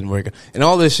shit didn't work out. And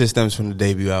all this shit stems from the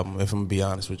debut album, if I'm gonna be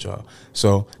honest with y'all.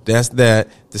 So that's that.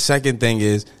 The second thing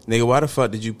is, nigga, why the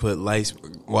fuck did you put Lights?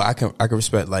 Well, I can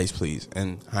respect Lights Please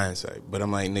in hindsight. But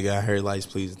I'm like, nigga, I heard Lights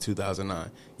Please in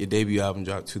 2009. Your debut album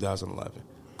dropped 2011.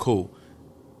 Cool.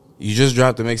 You just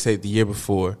dropped the mixtape the year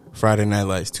before, Friday Night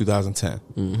Lights, 2010.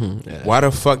 Mm-hmm, yeah. Why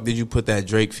the fuck did you put that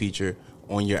Drake feature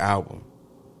on your album?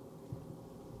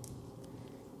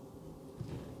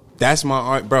 That's my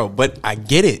art, bro. But I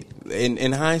get it.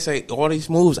 In hindsight, all these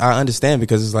moves, I understand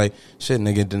because it's like, shit,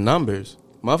 nigga, the numbers.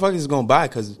 Motherfuckers is going to buy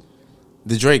because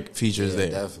the Drake feature is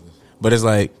there. Definitely. But it's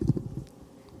like,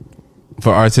 for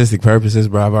artistic purposes,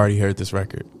 bro, I've already heard this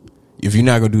record. If you're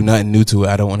not going to do nothing new to it,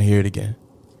 I don't want to hear it again.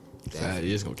 You're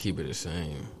just going to keep it the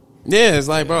same. Yeah, it's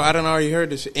like, bro, I done already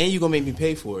heard this shit. And you're going to make me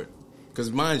pay for it.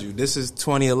 Because mind you, this is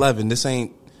 2011. This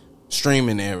ain't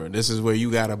streaming era. This is where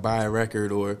you got to buy a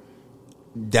record or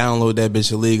download that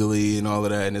bitch illegally and all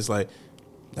of that. And it's like,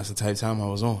 that's the type of time I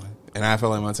was on. And I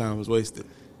felt like my time was wasted.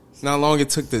 It's not long it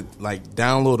took to, like,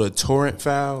 download a torrent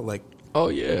file. Like, oh,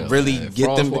 yeah. Really like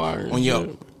get them on your...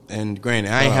 And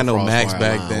granted, I ain't had no Macs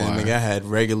back then. Nigga, I had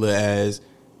regular ass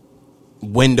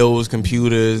Windows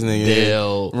computers. Nigga.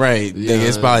 Dell. Right. Yeah, nigga,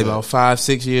 it's probably about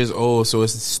 5-6 years old, so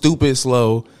it's stupid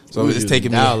slow. So it's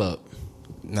taking me... Dial-up.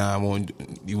 Nah, I won't...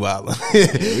 You wild.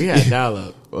 Yeah, we had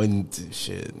dial-up.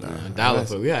 Shit, nah. Dial-up.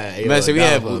 We had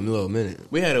a little minute.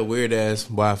 We had a weird-ass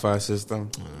Wi-Fi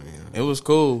system. Oh, yeah. It was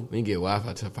cool. We didn't get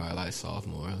Wi-Fi till probably like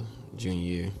sophomore, junior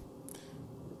year.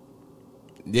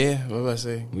 Yeah, what about I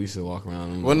say? We used to walk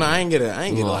around. Well, no, I ain't get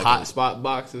like hotspot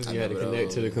boxes. You had to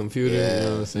connect to the computer. Yeah. You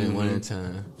know what I'm saying? Mm-hmm. One at a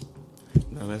time.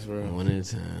 No, that's real. One at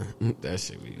a time. That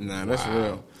shit be. Nah, that's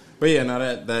real. But yeah, no,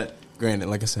 that. Granted,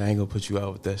 like I said, I ain't gonna put you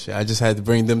out with that shit. I just had to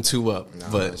bring them two up. No,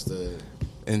 but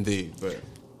indeed, but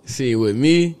see, with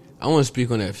me, I want to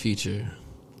speak on that feature.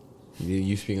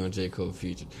 You speak on J. Cole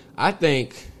feature. I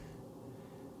think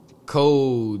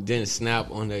Cole didn't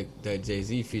snap on that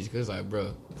Jay-Z feature because, like,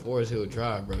 bro, Forest Hill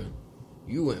Drive, bro,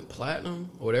 you went platinum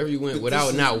or whatever you went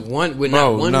without not one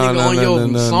nigga on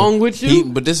your song with you.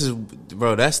 But this is,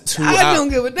 bro, that's two. I don't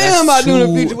give a damn about doing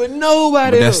a feature with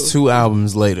nobody else. That's 2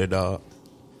 albums later, dog.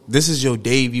 This is your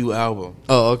debut album.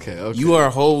 Oh, okay. You are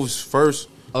Hov's first.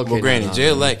 Okay, well, granted, Jay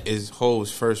Elect is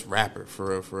Hov's first rapper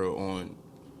for real on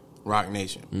Rock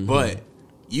Nation, but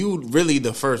you really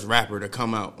the first rapper to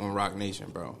come out on Rock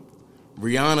Nation, bro.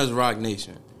 Rihanna's Rock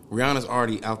Nation. Rihanna's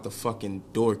already out the fucking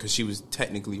door because she was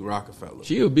technically Rockefeller.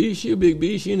 She a big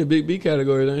B. She in the big B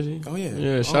category, isn't she? Oh, yeah.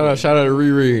 Yeah, shout out to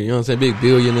Riri. You know what I'm saying? Big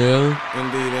billionaire.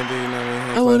 Indeed. You know what I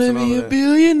mean? I want to be a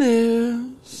billionaire.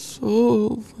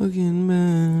 So fucking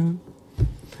man.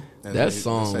 That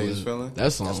song was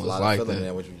like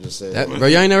that. What you just said. Bro,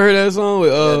 y'all ain't never heard that song?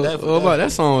 Definitely.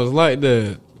 That song was like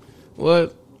that.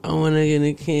 What? I want to get in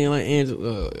the can like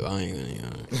Angela. I ain't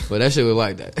gonna. But that shit was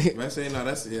like that.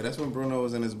 That's when Bruno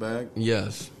was in his bag.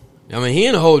 Yes. I mean, he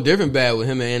in a whole different bag with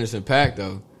him and Anderson .Paak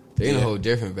though. They in a whole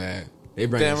different bag. They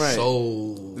bring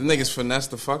soul. The niggas finesse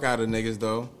the fuck out of niggas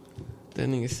though. That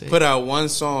nigga said put out one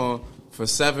song for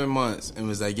 7 months and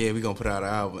was like, yeah, we gonna put out an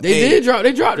album. They dropped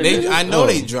it. I know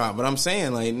they dropped, but I'm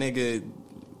saying like, nigga,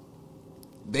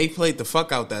 they played the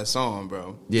fuck out that song,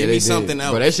 bro. Yeah, Give they me did. something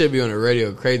else. Bro, that shit be on the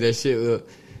radio crazy. That shit was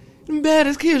them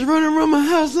baddest kids running around my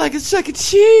house like a Chuck E.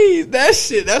 Cheese. That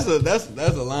shit, that's a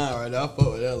line right there. I fuck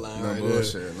with that line right there.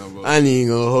 No bullshit. I ain't even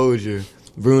gonna hold you.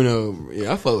 Bruno,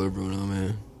 yeah, I fuck with Bruno,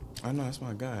 man. I know, that's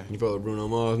my guy. You fuck with Bruno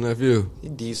Mars' nephew? He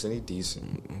decent.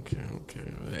 Okay.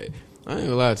 Hey, I ain't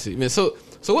gonna lie to you, man. So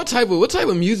what type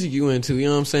of music you into? You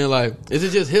know what I'm saying? Like, is it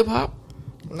just hip hop?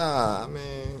 Nah, I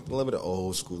mean, a little bit of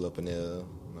old school up in there. You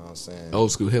know what I'm saying?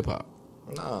 Old school hip hop.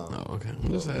 Nah. Oh, okay. A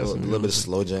little bit of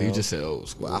slow jam. You just said old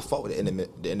school. Well, I fuck with the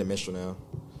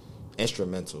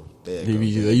instrumental. There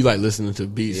you like listening to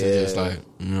beats and just like,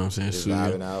 you know what I'm saying? Just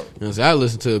vibing out. You know what I'm saying? I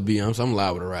listen to a beat. I'm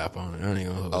live with a rap on it. I ain't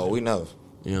gonna hold Oh, it. we know.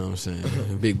 You know what I'm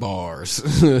saying? Big bars.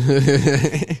 You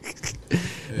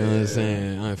know what I'm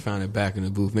saying? I found it back in the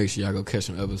booth. Make sure y'all go catch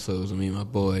some episodes with me and my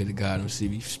boy, the guy MC,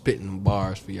 be spitting them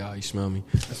bars for y'all. You smell me?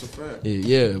 That's a fact.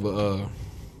 Yeah, but what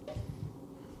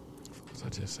was I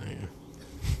just saying?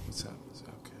 What's up? It's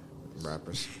okay.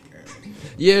 Rappers.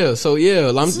 Yeah, so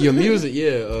yeah, your music,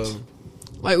 yeah.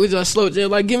 Like we just slow jam.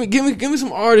 Like give me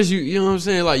some artists. You know what I'm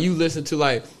saying? Like you listen to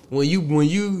like when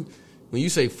you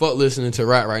say fuck listening to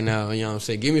rap right now. You know what I'm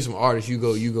saying? Give me some artists. You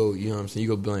go. You know what I'm saying?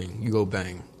 You go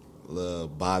bang. Lil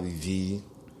Bobby V.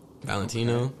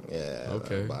 Valentino. Yeah.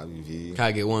 Okay. Bobby V. Can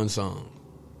I get one song?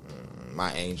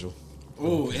 My Angel.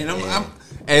 Ooh, and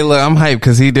hey, look, I'm hyped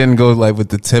because he didn't go like with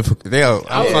the typical.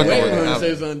 I'm waiting for him to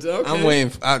say something. Okay. I'm waiting.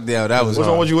 That was Which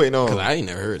one was you waiting on? Because I ain't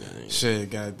never heard that.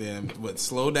 Shit, goddamn. But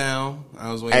slow down.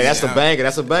 I was waiting. Hey, that's a banger.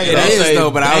 That's a banger. It is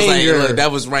though, but I was like, banger. look,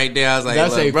 that was right there. I was like,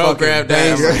 That's look, a bro, fucking grab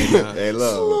that. banger. Hey,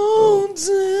 look.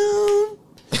 Slow down.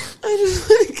 I just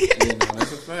want to get.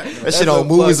 That's a fact. That shit on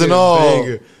movies and all.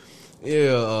 Banger. Yeah.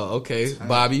 Okay.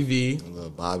 Bobby V. Lil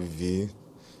Bobby V.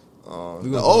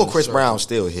 The old Chris Brown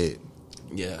still hit.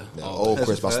 Yeah. The old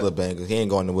Chris Brown still banger. He ain't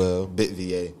going nowhere. Bit VA.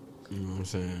 You know what I'm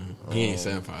saying? He ain't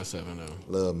 757 though.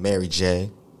 Lil Mary J.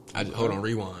 Hold on,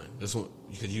 rewind. This one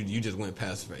because you just went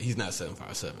past. He's not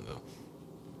 757 though.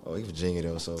 Oh, he's Virginia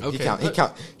though, so Okay.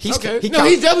 He's He's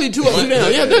definitely 2 up, 2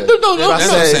 down. Yeah,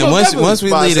 no. Once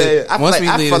we lead it, I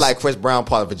feel like Chris Brown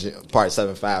part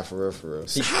 7'5" for real.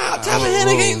 Tyler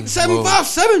Hannick ain't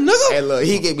 757, nigga. Hey, look,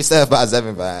 he gave me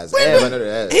 7'5"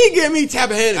 vibes. He gave me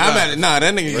Tapper Hannick.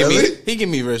 That nigga Really? give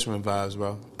me Richmond vibes,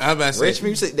 bro. I'm about to say, Richmond,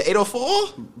 you said the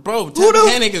 804? bro, Tapper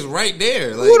Hannick is right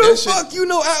there. Like, Who the that shit- fuck you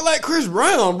know act like Chris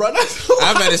Brown, bro?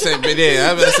 I better say, nigga,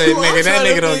 that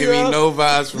nigga don't give me no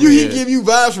vibes from He here. give you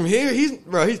vibes from here.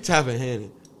 He's Tapper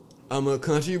Hannick. I'm a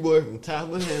country boy from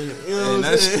Tapper Hannick. You know what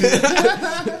I'm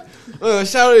saying?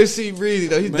 Shout out to C Breezy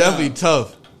though. He's definitely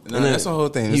tough. No, that's the whole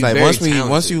thing. It's he's like very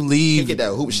once you He leave, get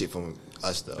that hoop shit from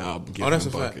us though. I'll give that's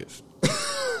him a fact. buckets.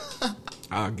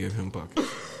 I'll give him buckets.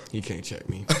 He can't check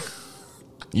me.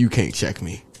 You can't check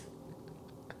me.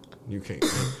 You can't.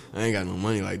 I ain't got no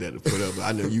money like that to put up, but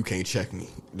I know you can't check me.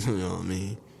 You know what I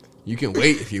mean? You can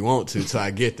wait if you want to till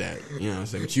I get that. You know what I'm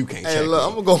saying? But you can't check Hey,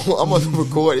 look, me. I'm gonna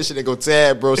record this shit and go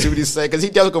tag, bro. See what he say, cause he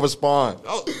definitely gonna respond.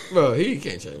 Oh, bro, he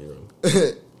can't check me, bro.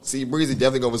 See, Breezy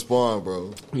definitely gonna respond,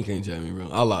 bro. He can't check me, bro.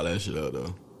 I'll lock that shit up,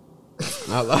 though.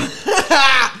 I'll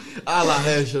lock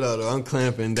that shit up, though. I'm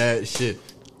clamping that shit.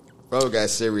 Bro got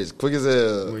serious, quick as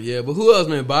hell. Well, yeah, but who else,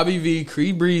 man? Bobby V,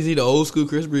 Creed Breezy, the old school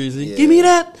Chris Breezy. Yeah. Give me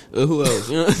that. Who else?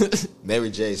 You know? Mary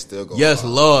J still go. Yes,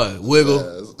 hard. Lord.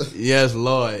 Wiggle. Yes,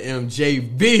 Lord.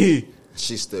 MJB.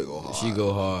 She still go hard. She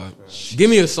go hard. Give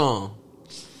me a song.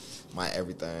 My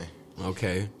everything.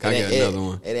 Okay. I got another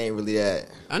one. It ain't really that.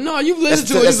 I know. You've listened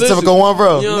to it. That's the typical one,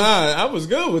 bro. You know, nah, I was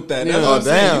good with that. Yeah. That's what I'm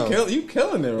saying. damn. You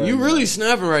killing it right you now. really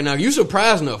snapping right now. You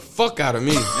surprising the fuck out of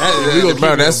me.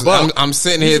 Bro, I'm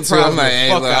sitting here too. I'm like, hey,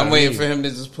 fuck look, out I'm of waiting me. for him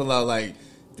to just pull out like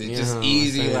the just Yeah,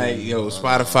 easy, I'm like saying.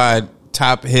 Spotify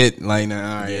top hit, like nah,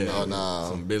 all right. Yeah. Oh nah.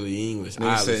 Some Billie English.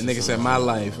 Nigga said my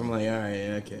life. I'm like, all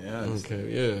right, okay.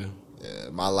 Okay, yeah. Yeah,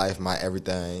 my life, my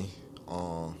everything.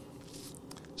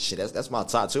 Shit, that's my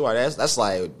top two. Right? That's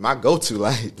like my go-to.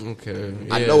 Like, Okay,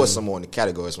 I know it's some more in the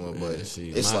categories one, but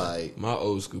it's my, like my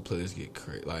old school players get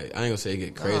crazy. Like, I ain't gonna say it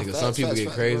get crazy because some facts, people facts, get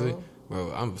facts, crazy.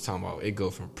 Bro, I'm talking about it go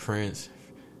from Prince,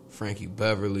 Frankie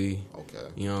Beverly. okay.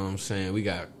 You know what I'm saying? We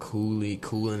got Cool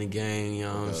in the game. You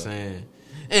know what I'm saying?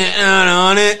 And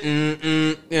on it,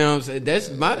 you know what I'm saying? That's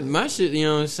my shit. You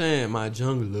know what I'm saying? My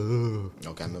jungle love.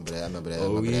 Okay, I remember that.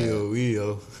 Oh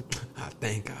yeah. I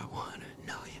think I wanna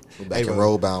know you. Back and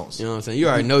roll bounce. You know what I'm saying? You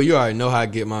already know how I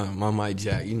get my Mike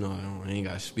Jack. You know I ain't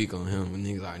gotta speak on him. And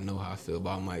niggas already know how I feel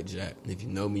about Mike Jack. And if you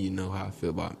know me, you know how I feel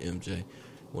about MJ.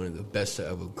 One of the best to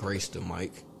ever grace the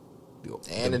mic.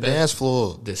 And the dance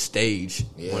floor. The stage.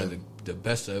 Yeah. One of the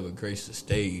best to ever grace the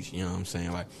stage. You know what I'm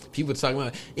saying? Like, people talking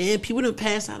about, people done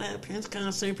passed out at a Prince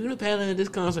concert. People done passed out at this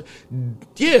concert.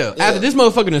 Yeah. After this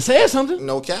motherfucker done said something.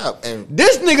 No cap. And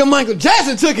This nigga Michael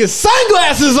Jackson took his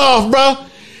sunglasses off, bro.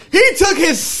 He took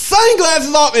his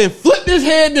sunglasses off and flipped his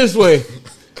head this way.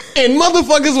 And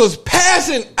motherfuckers was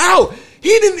passing out. He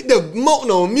didn't,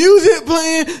 no music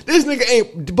playing. This nigga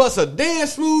ain't bust a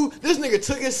dance move. This nigga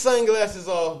took his sunglasses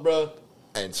off, bro.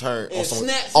 and turned And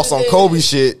on some Kobe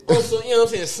shit. On some, you know what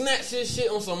I'm saying? Snatch his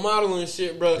shit on some modeling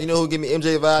shit, bro. You know who give me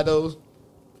MJ vibe though?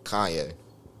 Kanye.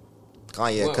 Why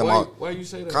you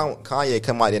say that? Kanye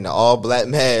come out in the all black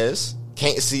mask.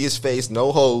 Can't see his face,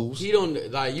 no hoes. He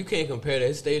don't, like, you can't compare that.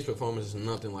 His stage performance is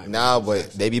nothing like Nah, Michael but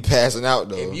Jackson. they be passing out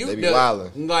though. If you They be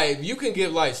wilding. like, you can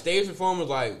give like stage performance,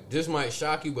 like this might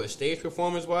shock you, but stage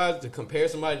performance wise, to compare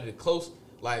somebody to close,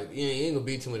 like you ain't gonna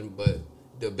be too much. But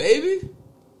the baby,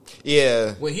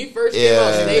 Yeah. when he first came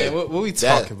out stage, Yeah, what we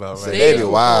talking about, right? That baby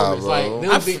wild,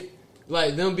 performance, bro.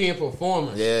 like them being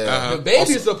performers. Yeah. The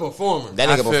baby's a performer. That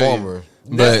I nigga feel performer.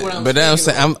 That's what I'm But I'm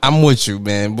speaking saying I'm with you,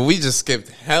 man. But we just skipped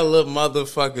hella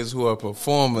motherfuckers who are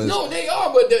performers. No, they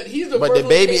are, but he's the But person the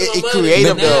baby, who's taking it our money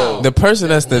creative, now. though. The person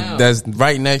that's Now. that's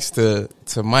right next to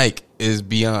Mike is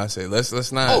Beyonce.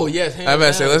 Let's not. Oh, yes, hands I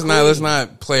better say down, let's queen.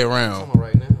 not play Come around. on,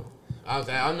 right now.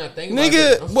 I'm not thinking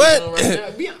Nigga, about that. I'm what? speaking on right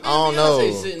now. I don't Beyonce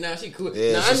know. sitting down, she cool.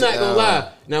 Yeah, now she I'm not sit gonna down.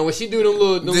 lie. Now when she do them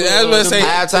little, I was about to say,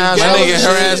 halftime my shows nigga, and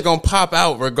her shit. ass gonna pop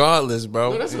out regardless,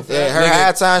 bro. No, that's a fact. Yeah, her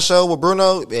Nigga. halftime show with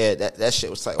Bruno. Yeah, that shit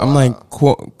was like. I'm wow. like,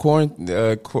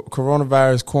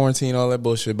 coronavirus, quarantine, all that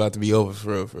bullshit about to be over for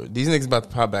real. These niggas about to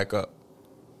pop back up.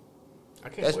 I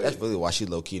can't that's wait. really why she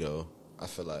low key though. I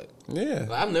feel like. Yeah.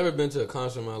 Like, I've never been to a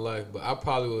concert in my life, but I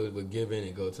probably would give in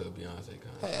and go to a Beyonce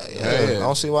concert. Yeah, Yeah. I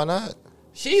don't see why not.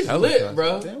 She's Hella lit, fun.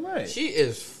 bro. Damn right. She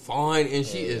is fine and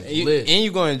she is And lit.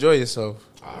 you gonna enjoy yourself.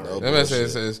 No That man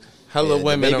says bullshit. there's hella Yeah,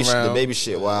 women the baby around. The baby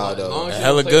shit wild As long though. as she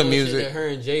Hella don't play good no shit music. that her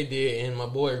and Jay did, and my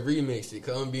boy remixed it.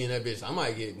 Cause I'm being that bitch. I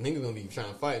might get niggas gonna be trying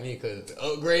to fight me because the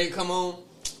upgrade come on.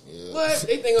 What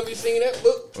they think I'm be singing that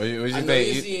book? What you I know think?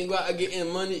 you You- seeing about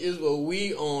getting money is what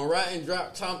we on right and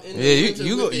drop top. In the Yeah, winter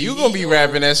with the you gonna be heat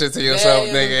rapping on. that shit to yourself,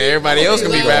 Yeah, nigga. yeah, Everybody I'm else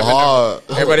gonna gonna be be rapping. hard.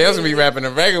 Everybody else gonna be rapping the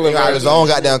regular He got his version. own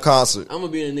goddamn concert. I'm gonna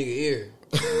be in a nigga ear.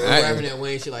 I- rapping that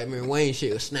Wayne shit like, man, Wayne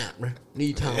shit was snap, bro.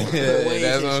 Need time. Yeah, Wayne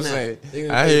that's shit what I'm snap. saying. They I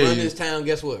gonna hear run you. this town.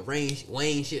 Guess what?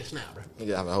 Wayne shit snap, bro. He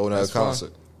got a whole nother That's fine.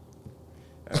 concert.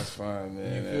 That's fine, You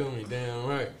man. feel me? Damn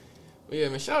right. But yeah,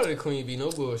 man, shout out to Queen B.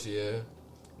 No bullshit, yeah.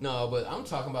 No, but I'm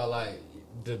talking about like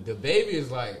the baby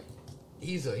is like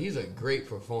he's a great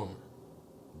performer.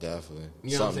 Definitely.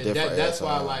 You know what I'm Something saying? different. That's every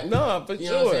why time. like No, for you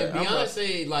know what I'm sure.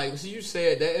 saying? Beyonce, like so you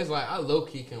said that is like I low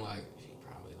key can like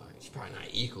she's probably not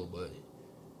equal, but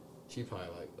she probably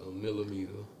like a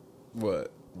millimeter.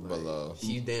 What? But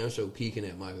She's damn sure peaking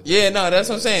at Michael. Yeah, no, that's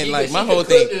what I'm saying. She like could- my she whole could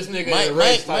thing. cook this nigga in Mike, a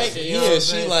race Mike, type shit, you know what yeah, I'm she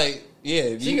saying? like,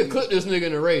 yeah. She you- could cook this nigga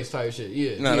in a race type shit.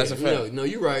 Yeah. No, yeah, that's a fact. No,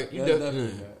 you right. You That's definitely.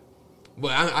 definitely right.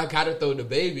 But I gotta throw the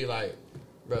baby like,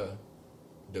 bruh,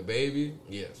 the baby,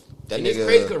 yes. That and it's nigga-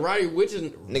 crazy because Roddy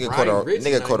Ricch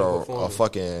nigga caught a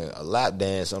fucking a lap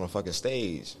dance on a fucking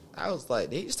stage. I was like,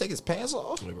 did he just take his pants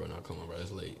off? Hey, bro, now come on, bro,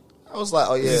 it's late. I was like,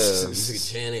 oh yeah. You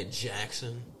see Janet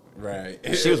Jackson. Right.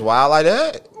 She was wild like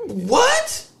that.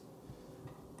 What?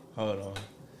 Hold on.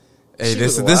 Hey, She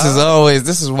this was is wild. always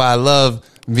this is why I love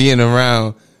being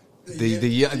around the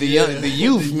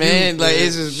youth, man. Like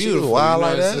it's just She was beautiful. wild you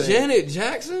know like what I'm that. saying? Janet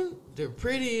Jackson, the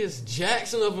prettiest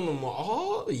Jackson of them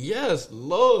all. Yes,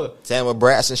 Lord. Tamara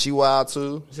Braxton, she wild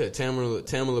too. You said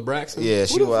Tamala Braxton. Yeah, Who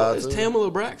she the fuck wild, is too. Tamala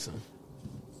Braxton?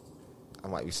 I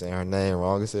might be saying her name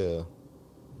wrong as hell.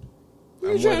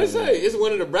 What are you trying to say? It's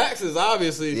one of the Braxtons,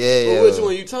 obviously. Yeah, But yeah. which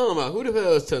one you talking about? Who the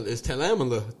hell is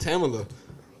Tamala?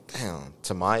 Damn,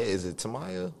 Tamaya, is it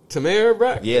Tamaya? Tamara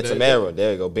Braxton? Yeah, There you Tamara.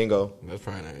 There you go, bingo. go. That's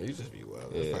probably not. You just be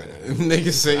wild. That's Yeah. probably not.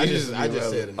 Niggas say I you just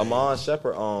said it. Amon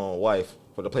Shepard, wife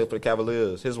for the play for the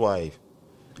Cavaliers, his wife.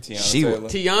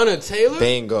 Tiana Taylor?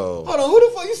 Bingo. Hold on, who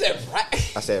the fuck you said?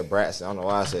 I said Braxton. I don't know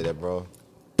why I said that, bro.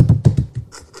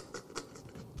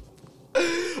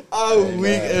 I'm weak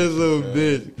as a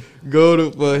bitch. Go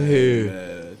to fuck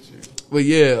here. But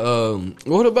yeah,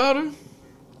 what about her?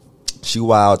 She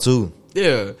wild too.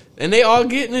 Yeah, and they all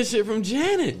getting this shit from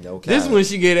Janet. No cap. This is when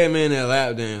she gave that man that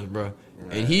lap dance, bro.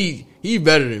 Right. And he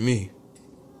better than me.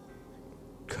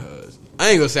 Cause I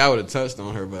ain't gonna say I would have touched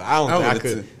on her, but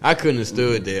I couldn't have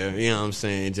stood there. You know what I'm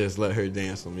saying? Just let her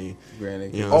dance on me.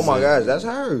 You know oh my gosh, that's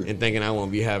her. And thinking I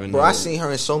won't be having. Bro, I seen her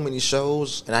in so many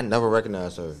shows, and I never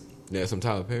recognized her. Yeah, some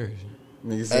Tyler Perry.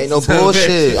 Ain't no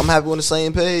bullshit. I'm happy on the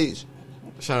same page.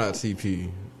 Shout out TP.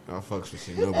 I fucks with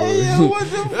you. No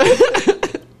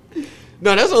bullshit.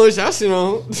 No, that's the only shit I seen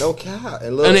on. No cap.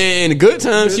 And look, in Good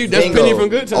Times, that's Penny from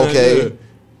Good Times. Okay. Yeah.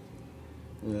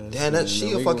 Yeah, damn,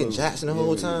 she a fucking Jackson the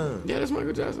whole time. Yeah, that's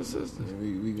Michael Jackson's sister. Yeah,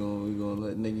 we gonna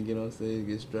let nigga get on stage,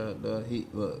 get strapped up. He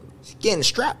look, She getting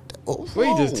strapped. Oh, What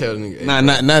you just tell nigga? not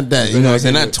that. You know what I'm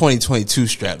saying? Not 2022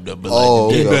 strapped up, but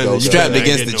like strapped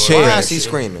against the chair. Why is he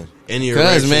screaming?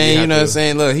 Because man, you know what I'm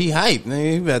saying? Look, he hype. Man,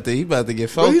 he about to get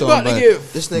fucked on.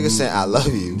 This nigga saying I love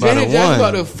you. Janet Jackson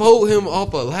about to fold him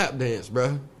off a lap dance,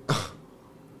 bro.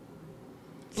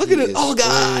 Look at it. Oh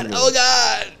God. Screaming. Oh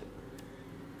God.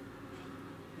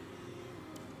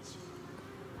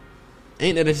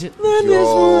 Ain't that a shit? I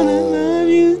just wanna love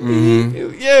you.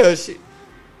 Mm-hmm. Yeah, shit.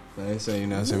 I say, you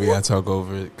know what I'm saying? We gotta talk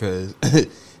over it because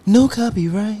no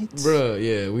copyrights. Bruh,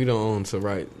 yeah, we don't own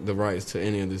the rights to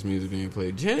any of this music being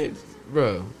played. Janet,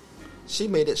 bruh. She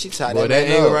made it. She tied Well, that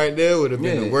man angle up. right there would have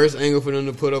been the worst angle for them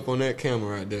to put up on that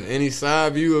camera right there. Any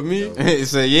side view of me,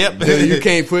 It's a yep. you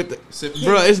can't put the...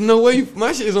 Bruh, there's no way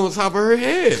my shit is on top of her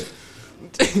head.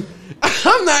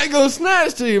 I'm not gonna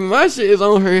snatch to you. My shit is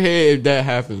on her head if that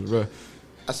happens, bruh.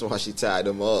 That's why she tied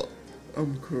them up.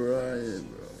 I'm crying,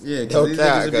 bro. Yeah, No because these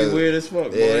cap, niggas be weird as fuck,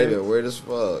 Yeah, they boy. been weird as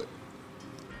fuck.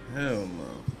 Hell no.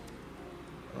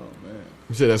 Oh, man.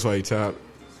 You said that's why you tied.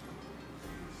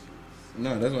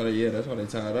 No, that's why they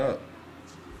tied up.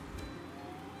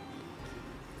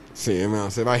 See,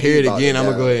 man, so if I hear it About again, it I'm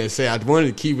gonna down. go ahead and say I wanted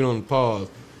to keep it on the pause.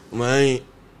 I ain't.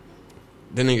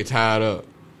 That nigga tied up,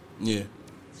 Yeah.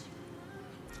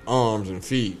 arms and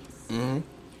feet. Mm-hmm.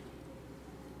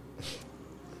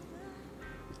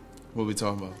 What we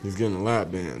talking about? He's getting a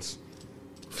lap dance.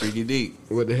 Freaky deep.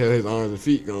 What the hell his arms and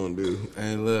feet gonna do?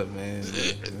 Hey, look, man.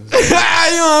 You know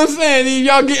what I'm saying?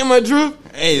 Y'all getting my drift?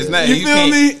 Hey, it's not. You You, feel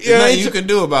can't, me? It's Yeah, nothing ain't you can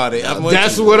do about it. I'm with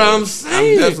That's you. what I'm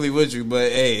saying. I'm definitely with you,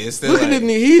 but hey, it's still. Look like, at this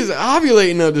nigga. He's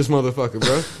ovulating up this motherfucker,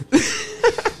 bro.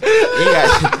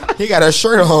 He got her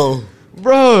shirt on.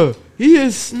 Bro, he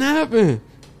is snapping.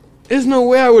 There's no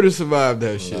way I would have survived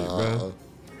that shit, bro.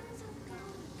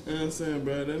 You know what I'm saying,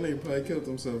 bro? That nigga probably killed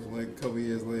himself like a couple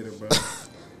years later, bro.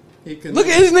 He could Look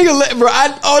at this nigga, bro.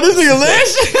 This nigga leg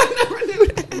shit. I never knew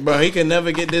that. Bro, he can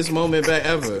never get this moment back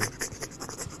ever.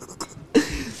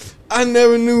 I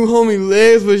never knew homie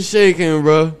legs was shaking,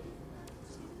 bro.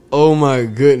 Oh my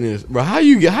goodness, bro. How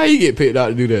you get picked out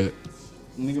to do that?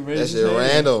 Nigga That raised shit his hand.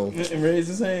 random. Raised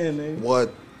his hand, nigga.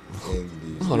 What?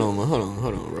 Hold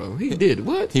on, bro. He did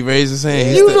what? He raised his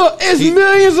hand. You know, it's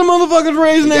millions of motherfuckers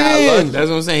raising their hands. That's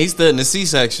what I'm saying. He stood in the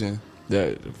C-section.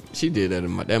 She did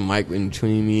that. That mic in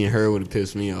between me and her would have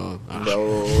pissed me off.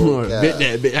 No, Bit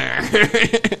that bit.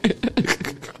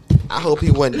 I hope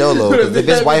he went dolo. Cause if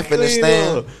his wife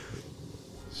understand,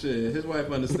 Shit, his wife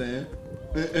understand.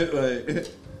 Like,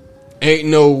 Ain't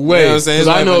no way. You know what I'm saying? His Cause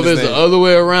I wife know if it's the understand. other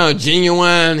way around,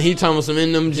 Genuine, he talking about some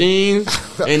in them jeans,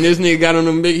 and this nigga got on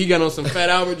them big. He got on some Fat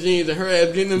Albert jeans, and her ass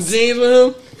getting them jeans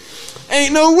with him.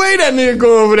 Ain't no way that nigga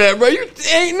going for that, bro.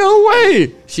 Ain't no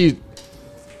way. She's.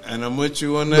 and I'm with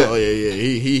you on that. Oh yeah.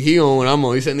 He on what I'm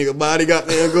on. He said nigga body got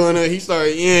there going on. He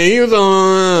started. Yeah, he was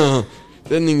on.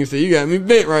 That nigga said you got me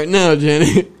bent right now,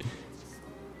 Janet.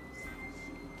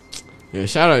 Yeah,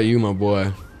 shout out to you, my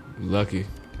boy. Lucky.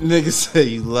 Nigga say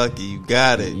you lucky. You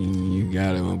got it. You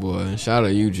got it, my boy. And shout out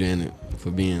to you, Janet,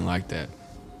 for being like that.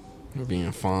 For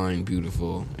being fine,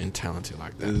 beautiful, and talented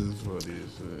like that. This is funny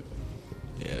as shit.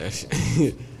 Yeah, that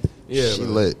shit. Yeah, she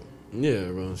bro. lit. Yeah,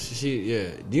 bro. Yeah.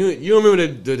 Do you remember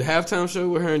the halftime show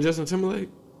with her and Justin Timberlake?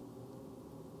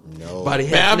 No. Body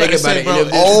Man, I half better naked by say, the end bro,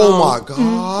 of this Oh song. my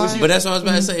god. But that's what I was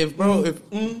about to say. If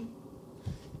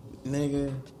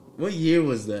nigga, what year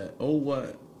was that? Oh,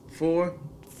 what? 4?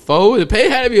 The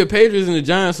had to be a Patriots and the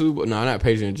Giants Super Bowl. No, not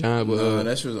Patriots and Giants, but No,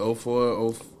 that shit was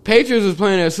 04. Patriots was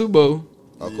playing at Super Bowl.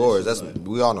 Of course,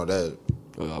 we all know that.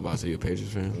 Oh, I'm about to say you're a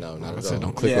Patriots fan. No, not I at said all.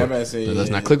 don't click. Yeah, I'm about to say, Let's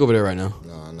yeah. not click over there right now.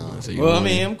 No. So well, I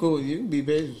mean, I'm cool. You can be a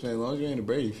Patriots fan as long as you ain't a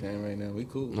Brady fan right now. We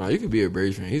cool. No, you could be a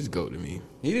Braves fan. He's a GOAT to me.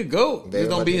 He the GOAT. Just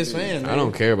don't be his fan. I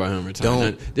don't care about him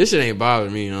retiring. This shit ain't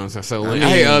bothering me, you know what I'm saying? So when I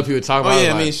mean, hear other people talk about it,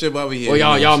 I like, mean, shit, why we here?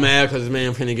 well, y'all mad because this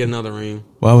man finna get another ring.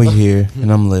 While we here,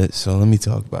 and I'm lit, so let me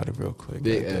talk about it real quick.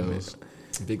 Big Evans.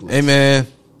 Big Hey, man.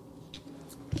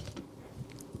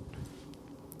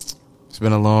 It's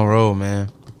been a long road,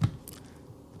 man.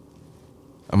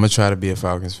 I'm going to try to be a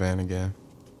Falcons fan again.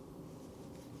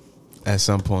 At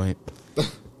some point.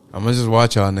 I'm going to just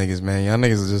watch y'all niggas, man. Y'all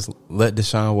niggas just let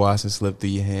Deshaun Watson slip through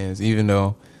your hands, even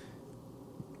though...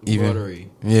 Buttery.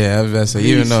 Yeah, I was about to say,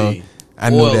 even though I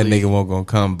knew that nigga wasn't going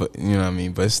to come, but you know what I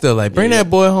mean? But still, like, bring that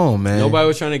boy home, man. Nobody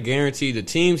was trying to guarantee. The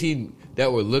teams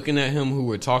that were looking at him, who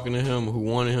were talking to him, who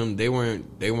wanted him, they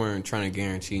weren't trying to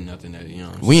guarantee nothing that, you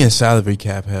know. We in salary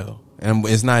cap hell. And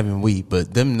it's not even we,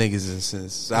 but them niggas is in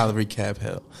salary cap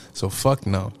hell. So fuck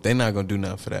no. They not going to do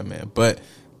nothing for that man. But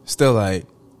still, like,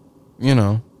 you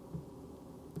know,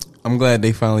 I'm glad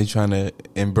they finally trying to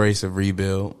embrace a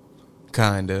rebuild,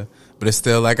 kind of. But it's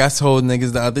still, like I told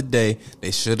niggas the other day,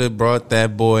 they should have brought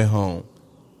that boy home.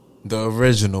 The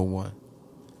original one.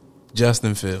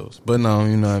 Justin Fields. But no,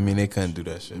 you know what I mean? They couldn't do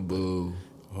that shit. Boo.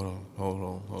 Hold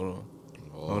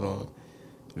on.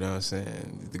 You know what I'm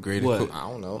saying? The greatest. What? I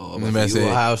don't know. You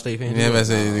Ohio State fan?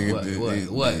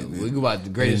 What? We about the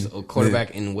greatest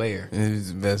quarterback in where? I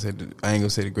ain't gonna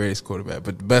say the greatest quarterback,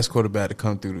 but the best quarterback to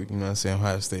come through. You know what I'm saying?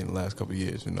 Ohio State in the last couple of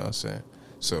years. You know what I'm saying?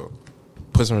 So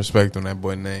put some respect on that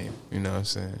boy name. You know what I'm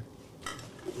saying?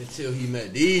 Until he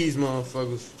met these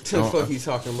motherfuckers. What the fuck he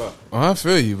talking about? Oh, I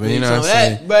feel you, but you know what I'm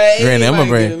saying? Granted, I'm gonna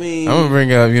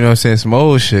bring up, you know what I'm saying, some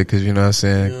old shit, because you know what I'm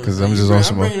saying, because I'm just on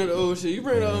some old shit. You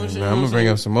bring the old shit. I'm gonna bring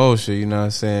up some old shit, you know what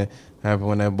I'm saying? Happened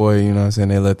when that boy, you know what I'm saying,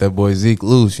 they let that boy Zeke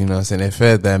loose, you know what I'm saying, they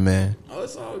fed that man. Oh,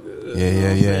 it's all good.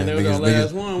 Yeah. They was our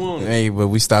last one, won't it? Hey, but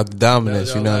we stopped the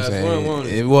dominance, you know what I'm saying?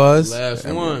 It was. Last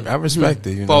one. I respect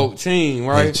it, you know. 14,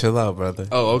 right? Hey, chill out, brother.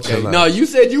 Oh, okay. No, you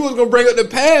said you was gonna bring up the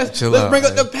past. Let's bring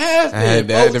up the past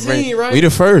then. 14, right? We the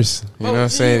first. You know what I'm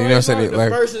saying? You know what I'm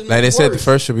saying? Like they said the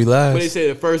first should be last. But they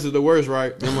said the first is the worst,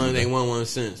 right? Them ones ain't won one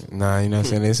since. Nah, you know what I'm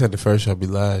saying? They said the first shall be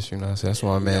last, you know what I'm saying? That's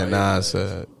what my man Nas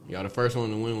said. Y'all the first one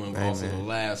to win one, but also the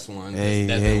last one. Hey,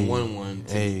 that's the one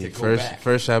to go back.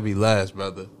 First shall be last,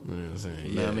 brother. You know what I'm saying?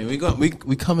 Yeah, I mean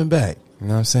we coming back. You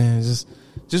know what I'm saying?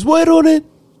 Just wait on it.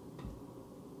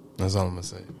 That's all I'm gonna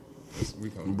say.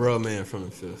 Bro, man from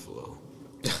the fifth floor.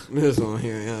 This one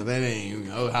here, that ain't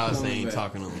Ohio State ain't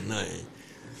talking on nothing.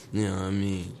 You know what I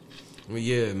mean? Well,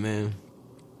 yeah, man.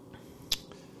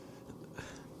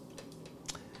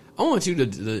 I want you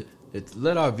to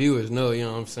let our viewers know, you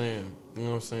know what I'm saying? You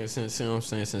know what I'm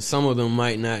saying? Since some of them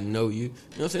might not know you, you know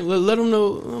what I'm saying? Let them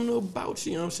know about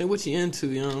you, you know what I'm saying? What you into,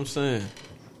 you know what I'm saying?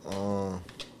 You know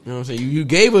what I'm saying? You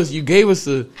gave us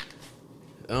the,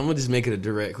 I'm gonna just make it a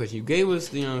direct question. You gave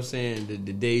us, you know what I'm saying, the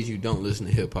days you don't listen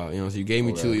to hip hop, you know what I'm saying? You gave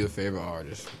me two of your favorite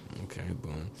artists. Okay,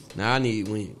 boom. Now I need,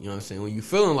 when you know what I'm saying, when you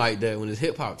feeling like that, when it's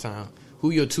hip hop time,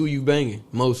 who your two you banging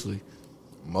mostly?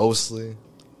 Mostly.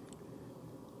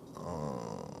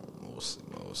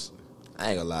 I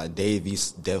ain't gonna lie,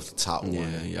 Davies definitely top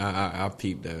one. Yeah, I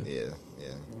peeped that. Yeah.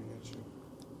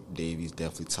 Davies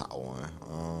definitely top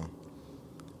one.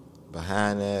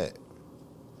 Behind that,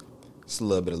 it's a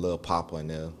little bit of Lil Pop on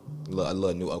there. A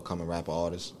little new upcoming rapper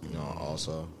artist, you know,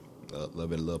 also. A little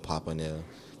bit of Lil Pop on there.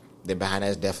 Then behind that,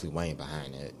 it's definitely Wayne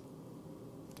behind that.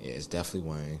 Yeah, it's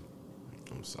definitely Wayne.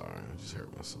 I'm sorry, I just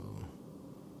hurt my soul.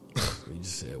 You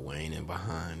just said Wayne and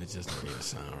behind. It just didn't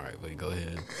sound right, but go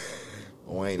ahead.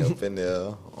 Wayne up in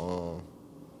there.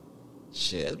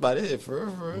 Shit, that's about it, for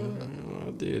real.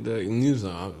 I did that.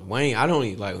 Music. Wayne, I don't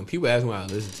even, like, when people ask me what I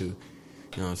listen to, you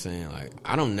know what I'm saying? Like,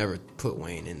 I don't never put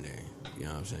Wayne in there. You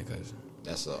know what I'm saying?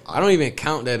 Because I don't even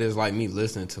count that as, like, me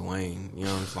listening to Wayne. You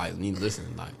know, it's like me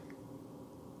listening, like,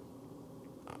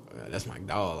 that's my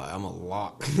dog. Like, I'm a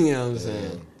lock. You know what I'm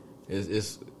saying?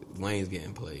 It's Wayne's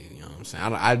getting played. You know what I'm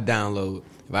saying? I download,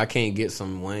 if I can't get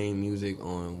some Wayne music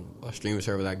on a streaming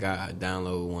service I got, I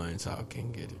download one so I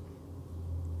can get it.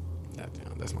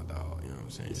 That's my dog. You know what I'm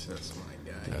saying?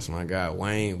 That's my guy.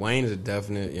 Wayne is a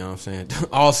definite. You know what I'm saying?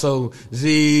 Also,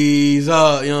 Z's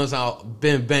up. You know what I'm saying?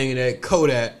 Been banging that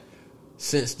Kodak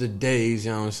since the days.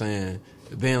 You know what I'm saying?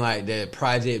 Been like that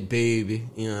Project Baby.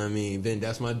 You know what I mean?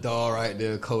 That's my dog right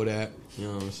there, Kodak. You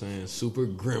know what I'm saying? Super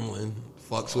Gremlin.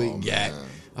 Fucks with Yak.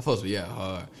 I fucks with Yak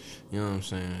hard. You know what I'm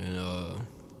saying? And, you know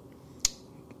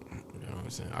what I'm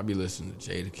saying? I be listening to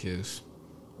Jadakiss.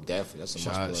 Definitely, that's a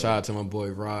shout out to my boy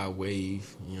Rod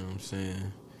Wave. You know what I'm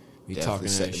saying? We definitely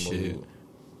talking that shit.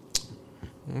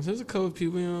 There's a couple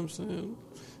people, you know what I'm saying?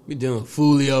 We dealing with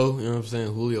Fulio, you know what I'm saying?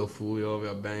 Fulio over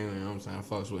there banging, you know what I'm saying? I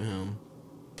fucks with him.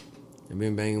 I've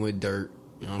been banging with Dirt.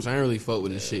 You know what I'm saying? I ain't really fuck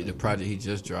with the project he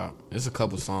just dropped. There's a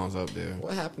couple songs up there.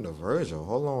 What happened to Virgil?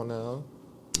 Hold on now.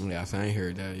 Yeah, I ain't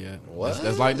heard that yet. What?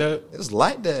 That's like that? It's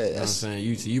like that. You know what I'm saying?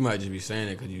 You might just be saying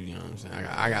it because you know what I'm saying?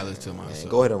 I got to listen to it myself.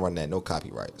 Man, go ahead and run that. No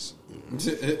copyrights.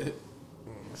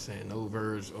 Saying no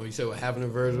Virgil. Oh, you said what happened to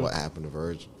Virgil? What happened to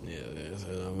Virgil? Yeah,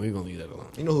 we're going to leave that alone.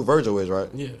 You know who Virgil is, right?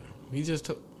 Yeah. He just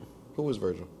took... Who is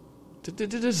Virgil? The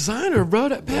designer, bro,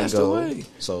 that passed away.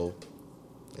 So,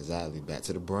 exactly. Back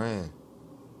to the brand.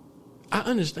 I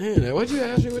understand that. Why'd you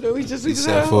ask me what that? We just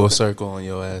set full circle on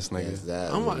your ass, nigga.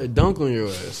 Exactly. I'm about to dunk on your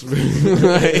ass.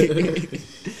 Like,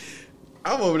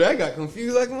 I'm over there. I got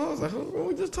confused. Like, I was like, what were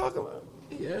we just talking about?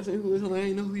 He asked me who was him. I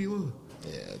didn't know who he was.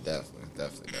 Yeah,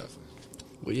 definitely.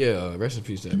 But yeah, rest in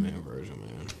peace to that man, Virgil,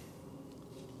 man.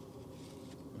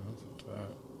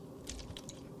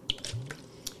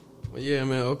 But yeah,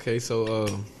 man. Okay, so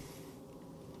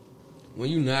when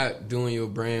you not doing your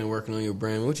brand, working on your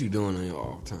brand, what you doing on your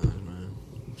off times, man?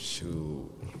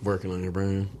 Shoot, working on your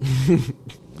brand.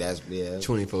 That's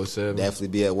 24/7. Definitely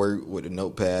be at work with the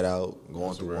notepad out,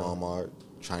 going through Walmart,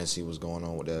 trying to see what's going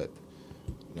on with that.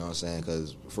 You know what I'm saying?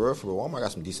 Because for real, Walmart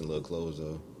got some decent little clothes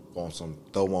though. On some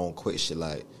throw on quick shit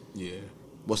like,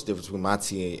 what's the difference between my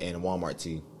tee and a Walmart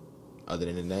tee? Other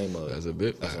than the name of it. That's a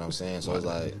bit. That's what I'm saying. So it's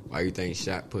like, why you think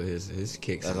Shaq put his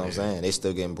kicks? That's what I'm saying. They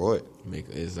still getting brought. Make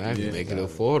it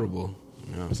affordable.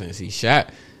 You know what I'm saying? See, Shaq.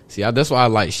 That's why I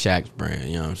like Shaq's brand.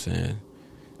 You know what I'm saying?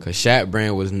 Because Shaq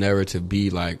brand was never to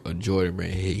be like a Jordan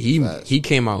brand. He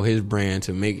came out with his brand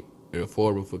to make it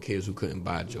affordable for kids who couldn't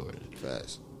buy Jordan.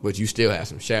 Facts. But you still have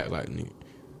some Shaq. Like,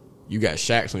 you got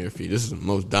Shaqs on your feet. This is the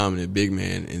most dominant big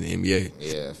man in the NBA.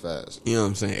 Yeah, facts. You know what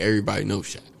I'm saying? Everybody knows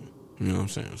Shaq. You know what I'm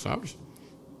saying? So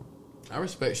I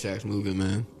respect Shaq's moving,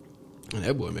 man. And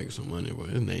that boy making some money, bro.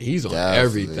 His name, he's on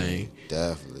everything.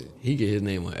 Definitely. He get his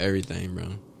name on everything, bro.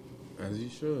 As you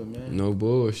should, man. No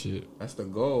bullshit. That's the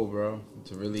goal, bro.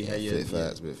 To really have your... Bit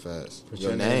fast. Put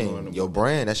your name, your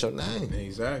brand, that's your name.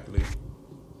 Exactly.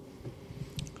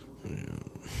 Yeah.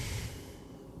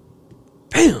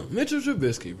 Damn, Mitchell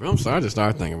Trubisky, bro. I'm sorry, I just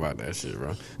started thinking about that shit,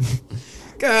 bro.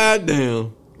 God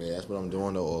damn. Yeah, that's what I'm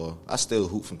doing though. I still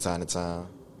hoop from time to time.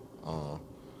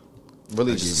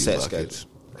 Really just a set schedule.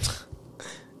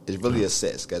 It's really a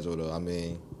set schedule though. I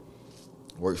mean,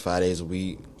 work 5 days a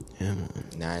week,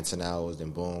 9-10 hours,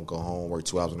 then boom, go home, work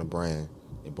 2 hours on the brand,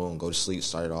 then boom, go to sleep,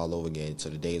 start it all over again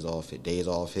until the days off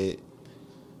hit.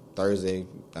 Thursday,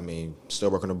 I mean,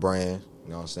 still work on the brand, you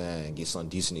know what I'm saying, get something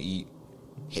decent to eat,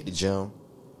 hit the gym,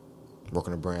 work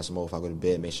on the brand some more. If I go to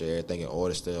bed, make sure everything in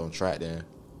order, still on track, then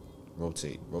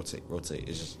rotate.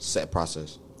 It's just a set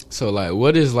process. So, like,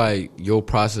 what is, like, your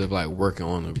process of, like, working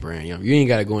on the brand? You know, you ain't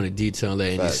got to go into detail and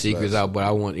let any secrets out, but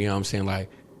I want, you know what I'm saying, like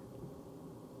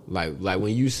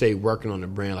when you say working on the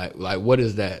brand, like what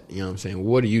is that? You know what I'm saying?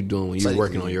 What are you doing when you're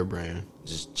working on your brand?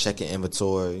 Just checking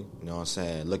inventory, you know what I'm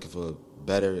saying? Looking for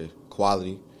better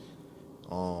quality,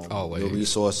 new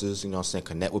resources, you know what I'm saying?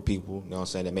 Connect with people, you know what I'm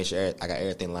saying? To make sure I got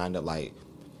everything lined up, like,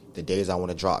 the days I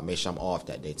want to drop, make sure I'm off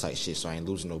that day type shit, so I ain't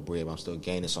losing no bread, but I'm still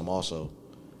gaining some also.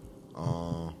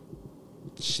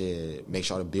 Make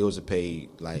sure all the bills are paid,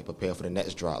 like, prepare for the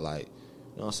next drop, like,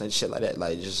 you know what I'm saying? Shit like that,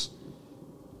 like, just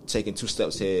taking 2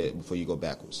 steps ahead before you go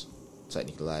backwards,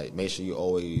 technically. Like, make sure you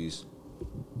always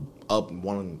up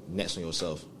one next on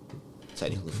yourself,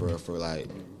 technically, for like,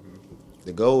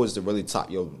 the goal is to really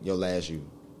top your last you.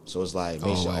 So it's like,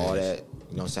 make sure all that,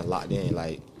 you know what I'm saying, locked in,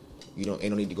 like, ain't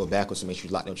no need to go backwards to make sure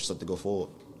you locked in with yourself to go forward.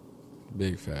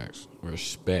 Big facts.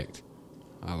 Respect.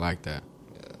 I like that.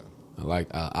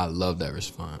 I love that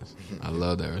response. I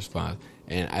love that response.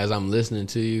 And as I'm listening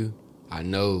to you, I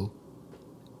know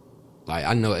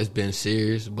it's been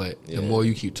serious, but the more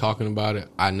you keep talking about it,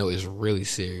 I know it's really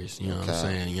serious. You know what I'm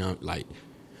saying? You know, like,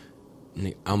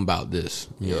 I'm about this.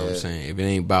 You know what I'm saying? If it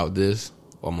ain't about this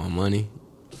or my money,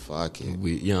 fuck it.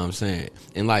 You know what I'm saying?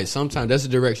 And, like, sometimes that's the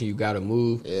direction you got to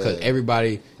move because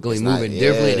everybody going to be moving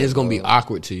different and it's going to be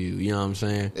awkward to you. You know what I'm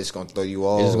saying? It's going to throw you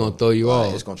off. It's going to throw you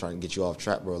off. It's going to try to get you off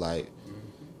track, bro. Like,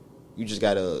 you just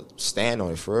got to stand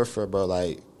on it for real, bro.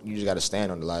 Like, you just got to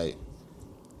stand on it. Like,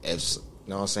 if, you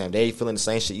know what I'm saying, if they feeling the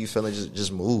same shit you feeling,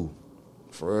 just move.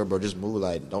 For real, bro. Just move.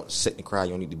 Like, don't sit in the crowd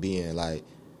you don't need to be in. Like,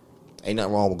 ain't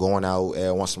nothing wrong with going out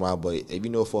every once in a while, but if you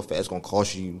know for a fact it's going to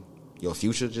cost you your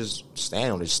future, just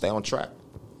stand on it. Just stay on track.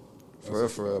 For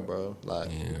real, bro.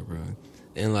 Like, yeah, bro.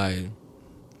 And, like,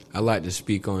 I like to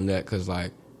speak on that because,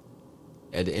 like,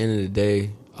 at the end of the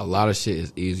day, a lot of shit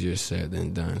is easier said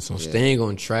than done. So staying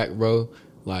on track, bro,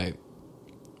 like,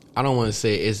 I don't want to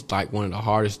say it's like one of the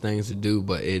hardest things to do,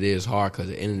 but it is hard because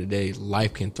at the end of the day,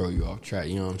 life can throw you off track.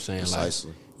 You know what I'm saying?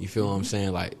 Precisely. Like, you feel what I'm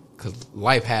saying? Like, because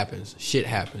life happens, shit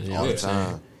happens. You know All what I'm the saying?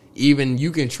 time. Even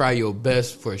you can try your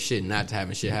best for shit not to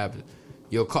happen. Shit happen.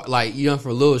 Your car, like you done for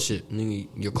a little shit, nigga,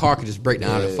 your car could just break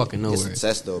down out of fucking nowhere. It's a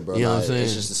test though, bro. You know like, what I'm saying?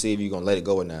 It's just to see if you gonna let it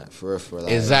go or not. For real,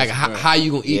 like, Exactly. How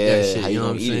you gonna eat that shit? How You you know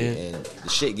what gonna I'm eat saying? it? And the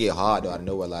shit get hard though. Out of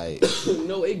nowhere, like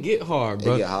No, it get hard,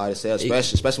 bro. it get hard as hell.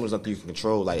 Especially when it's nothing you can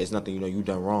control. Like it's nothing you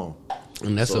done wrong.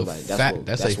 And that's So, a like, fact.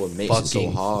 That's what a makes it so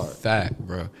fucking hard. fact,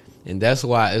 bro. And that's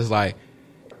why it's like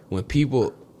when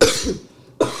people,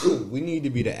 we need to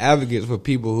be the advocates for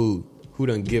people who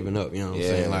done given up. You know what I'm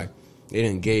saying? Like they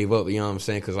done gave up. You know what I'm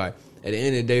saying? Because like at the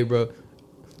end of the day, bro,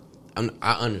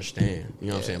 I understand. You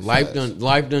know what I'm saying? Life done. You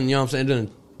know what I'm saying?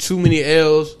 Done too many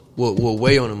L's will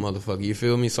weigh on a motherfucker. You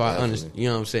feel me? So I understand. You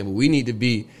know what I'm saying? But we need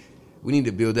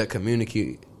to build that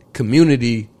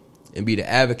community and be the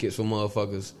advocates for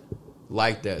motherfuckers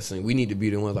like that. So we need to be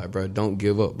the ones like, bro, don't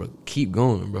give up, bro. Keep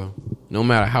going, bro. No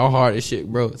matter how hard this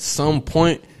shit, bro. At some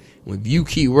point, when you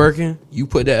keep working, you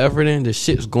put that effort in, the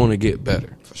shit's going to get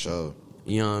better. For sure.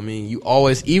 You know what I mean? You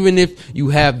always, even if you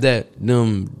have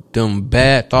them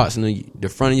bad thoughts in the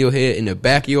front of your head, in the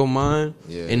back of your mind,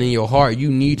 and in your heart, you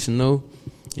need to know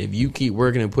if you keep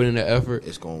working and putting the effort,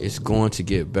 it's going to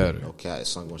get better. Okay, the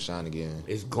sun gonna shine again.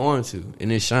 It's going to,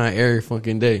 and it shine every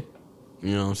fucking day.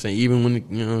 You know what I'm saying? Even when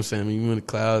you know what I'm saying, even when the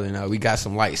clouds and we got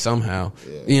some light somehow.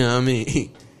 Yeah. You know what I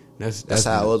mean? That's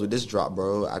how it was with this drop,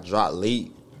 bro. I dropped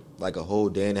late, like a whole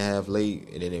day and a half late,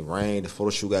 and then it rained. The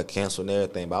photo shoot got canceled and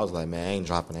everything. But I was like, man, I ain't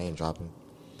dropping.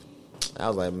 I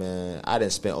was like, man, I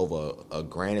didn't spend over a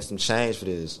grand and some change for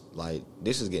this. Like,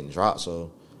 this is getting dropped, so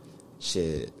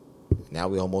shit. Now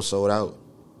we almost sold out.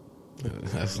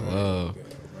 That's love.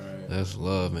 That's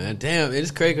love, man. Damn,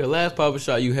 it's crazy. The last pop-up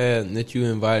shot you had that you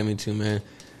invited me to, man,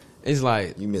 it's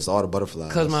like you miss all the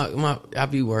butterflies. Cause I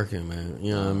be working, man.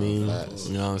 You know what I mean? You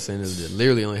know what I'm saying? I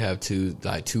literally only have 2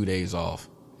 days off,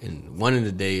 and one of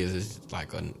the days is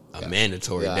like a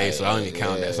mandatory day, so I don't even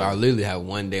count that. So I literally have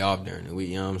 1 day off during the week.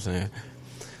 You know what I'm saying?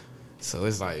 So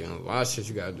it's like, you know, a lot of shit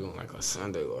you gotta do on like a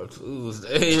Sunday or a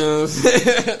Tuesday. You know what I'm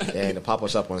saying? Yeah, and the pop-up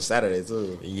shop on Saturday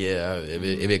too. Yeah, if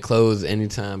it closed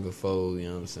anytime before, you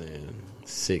know what I'm saying,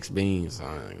 6 beans,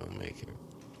 I ain't gonna make it.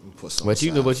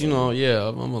 But you know, yeah,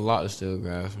 I'm a lot to still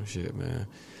grab some shit, man.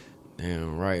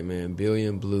 Damn right, man.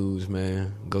 Billion Blues,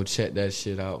 man. Go check that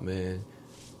shit out, man.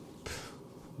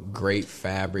 Great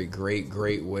fabric,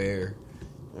 great wear.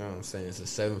 You know what I'm saying? It's a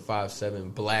 757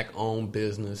 black-owned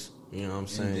business. You know what I'm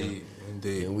saying?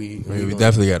 Indeed. And we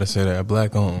definitely got to say that.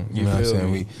 Black-owned. You know what I'm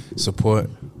saying? Me? We support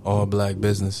all black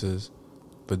businesses,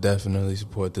 but definitely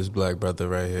support this black brother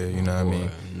right here. You know what I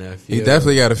mean? Nephew. He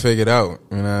definitely got to figure it out.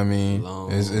 You know what I mean?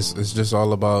 It's just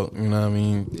all about, you know what I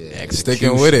mean? Yeah.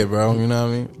 Sticking with it, bro. You know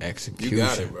what I mean? Execution. You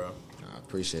got it, bro. I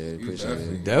appreciate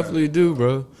it. Definitely do,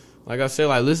 bro. Like I said,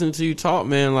 like listening to you talk,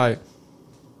 man, like,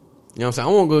 you know what I'm saying?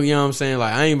 I won't go, you know what I'm saying?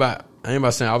 Like, I ain't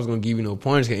about saying I was gonna give you no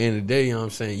pointers. At the end of the day, you know what I'm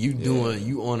saying?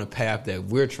 You on a path that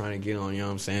we're trying to get on. You know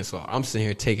what I'm saying? So I'm sitting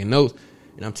here taking notes,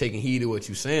 and I'm taking heed of what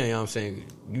you're saying. You know what I'm saying?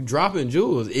 You dropping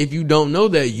jewels. If you don't know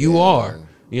that, you are.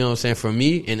 You know what I'm saying? For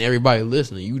me and everybody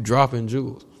listening, you dropping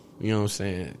jewels. You know what I'm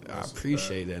saying? I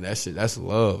appreciate that. That shit. That's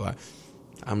love.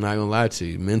 I'm not gonna lie to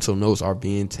you. Mental notes are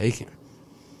being taken.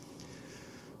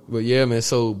 But yeah, man.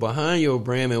 So behind your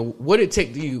brand, man, what did it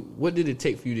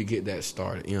take for you to get that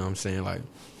started? You know what I'm saying? Like,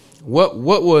 what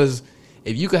was,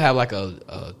 if you could have like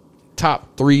a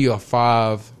top 3 or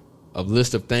 5 of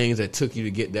list of things that took you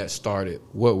to get that started,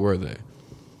 what were they?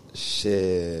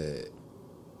 Shit.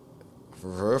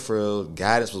 For real,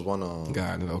 guidance was one of them.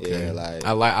 Guidance, okay. Yeah, like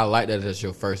I like that that's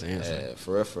your first answer. Yeah,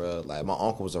 for real. Like my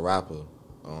uncle was a rapper.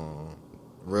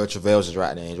 Real Travel's his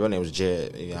right name. His real name was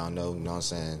Jared. If y'all know, you know what I'm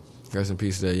saying? Rest in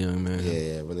peace to that young man.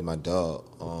 Yeah, really my dog.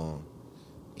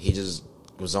 He just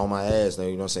was on my ass. You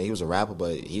know what I'm saying? He was a rapper,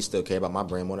 but he still cared about my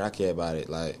brand more than I care about it.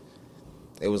 Like,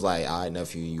 it was like, all right,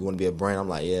 nephew, you want to be a brand? I'm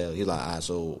like, yeah. He's like, all right,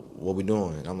 so what we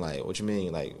doing? And I'm like, what you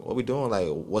mean? Like, what we doing? Like,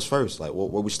 what's first? Like,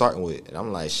 what we starting with? And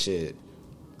I'm like, shit,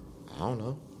 I don't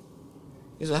know.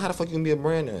 He's like, how the fuck you gonna be a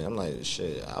brand then? I'm like,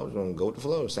 shit, I was gonna go with the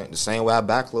flow. The same way I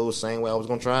back clothes, same way I was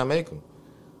gonna try and make them.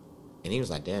 And he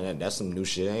was like, damn, that's some new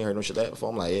shit. I ain't heard no shit like that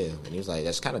before. I'm like, yeah. And he was like,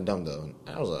 that's kind of dumb, though.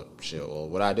 And I was like, shit, well,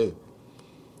 what I do?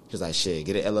 He was like, shit,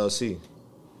 get an LLC.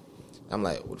 I'm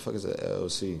like, what the fuck is an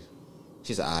LLC?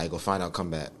 She's like, all right, go find out,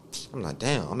 come back. I'm like,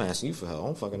 damn, I'm asking you for help. I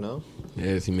don't fucking know.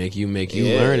 Yeah, to make you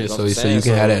learn it so you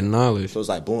can have that knowledge. So it's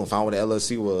like, boom, found what the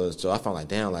LLC was. So I found like,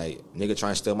 damn, like, nigga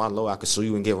trying to steal my low, I could sue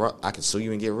you and get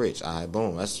rich. All right,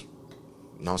 boom, that's, you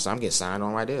know what I'm saying? I'm getting signed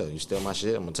on right there. You steal my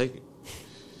shit, I'm going to take it.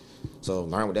 So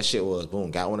learn what that shit was.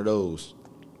 Boom, got one of those.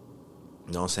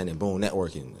 You know what I'm saying? And boom,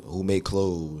 networking. Who made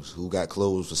clothes? Who got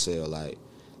clothes for sale? Like,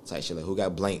 type shit. Like, who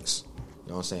got blanks? You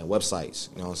know what I'm saying? Websites.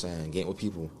 You know what I'm saying? Getting with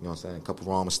people. You know what I'm saying? A couple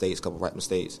wrong mistakes, a couple right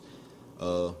mistakes.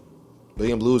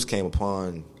 Billion Blues came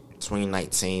upon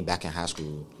 2019 back in high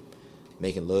school.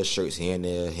 Making little shirts here and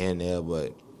there,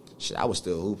 but shit, I was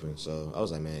still hooping. So I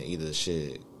was like, man, either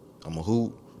shit, I'm going to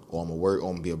hoop or I'm going to work or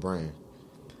I'm going to be a brand.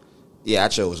 Yeah, I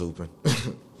chose hooping.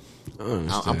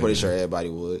 I'm pretty sure everybody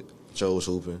would. Chose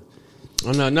hooping.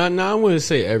 Oh, no, I wouldn't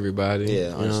say everybody. Yeah, you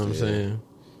know what I'm saying?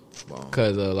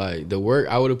 Because, like, the work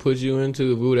I would have put you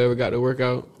into, if we would ever got to work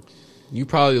out, you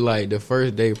probably, like, the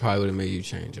first day probably would have made you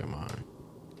change your mind.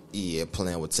 Yeah,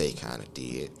 playing with Tay kind of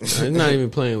did. It's not even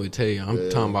playing with Tay. I'm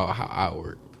talking about how I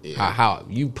work. Yeah. How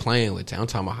you playing with Tay. I'm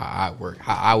talking about how I work.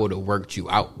 How I would have worked you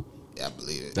out. Yeah, I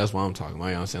believe it. That's what I'm talking about.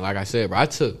 You know what I'm saying? Like I said, bro, I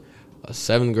took a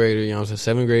 7th grader, you know what I'm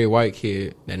saying, 7th grade white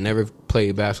kid that never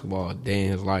played basketball a day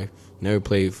in his life, never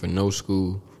played for no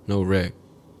school, no rec.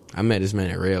 I met this man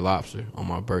at Red Lobster on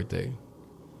my birthday.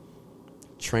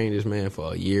 Trained this man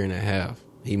for a year and a half.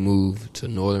 He moved to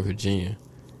Northern Virginia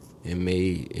and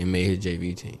made his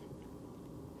JV team.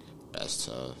 That's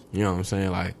tough. You know what I'm saying?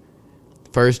 Like,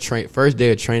 first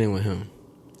day of training with him,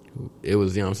 it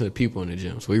was, you know what I'm saying, people in the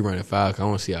gym. So we run at 5 because I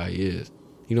want to see how he is.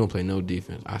 He don't play no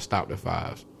defense. I stopped at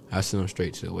 5s. I sent him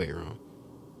straight to the weight room.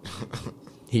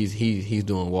 He's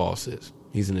doing wall sits.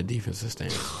 He's in the defensive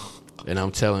stance. And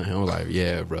I'm telling him, like,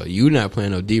 yeah, bro, you not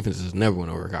playing no defense is never going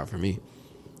to work out for me.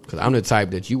 Because I'm the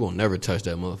type that you will never touch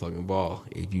that motherfucking ball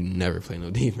if you never play no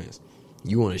defense.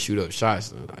 You want to shoot up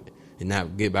shots and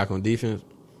not get back on defense.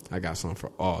 I got something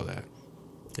for all that.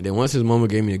 And then once his mama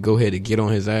gave me the go ahead to get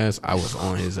on his ass, I was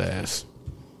on his ass.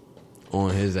 On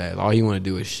his ass. All he want to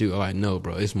do is shoot. I'm like, no,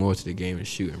 bro, it's more to the game than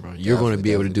shooting, bro. You're going to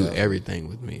be able to do everything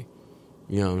with me.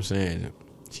 You know what I'm saying?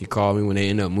 She called me when they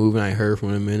ended up moving. I ain't heard from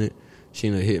her in a minute. She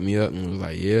ended up hit me up and was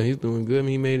like, yeah, he's doing good. I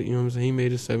mean, he made it, you know what I'm saying? He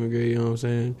made it 7th grade, you know what I'm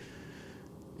saying?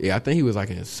 Yeah, I think he was like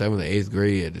in 7th or 8th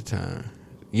grade at the time.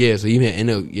 Yeah, so he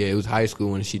ended up, it was high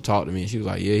school when she talked to me. And she was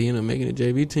like, yeah, he ended up making the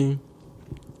JV team.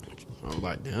 I was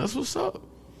like, damn, that's what's up.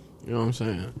 You know what I'm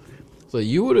saying? So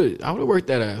I would have worked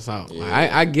that ass out. Yeah.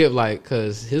 Like, I get like,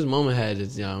 cause his mama had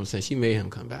this, you know what I'm saying? She made him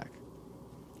come back.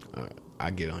 I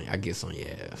get on your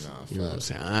ass. You know what I'm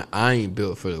saying? I ain't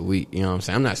built for the weak. You know what I'm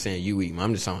saying? I'm not saying you weak, man.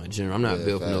 I'm just talking in general. I'm not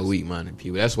built for no weak-minded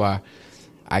people. That's why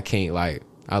I can't, like,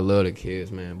 I love the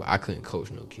kids, man, but I couldn't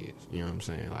coach no kids. You know what I'm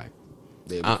saying? Like,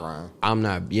 they be crying. I'm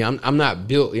not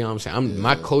built, you know what I'm saying?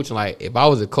 My coaching, like, if I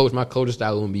was a coach, my coaching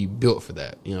style wouldn't be built for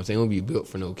that. You know what I'm saying? It wouldn't be built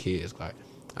for no kids. Like,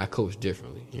 I coach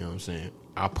differently. You know what I'm saying?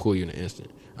 I'll pull you in an instant.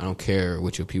 I don't care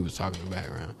what your people's talking in the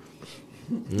background.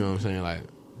 You know what I'm saying? Like,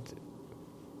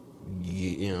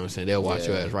 you know what I'm saying? They'll watch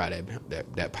your ass ride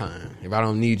that pine. If I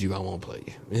don't need you, I won't play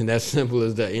you. And that's simple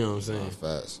as that. You know what I'm saying?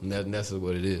 Fast. And that's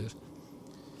what it is.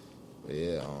 But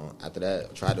yeah, after that,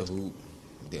 I tried to hoop.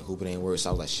 Then hooping ain't work, so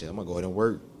I was like, shit, I'm going to go ahead and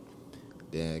work.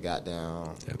 Then got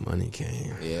down. That money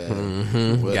came. Yeah.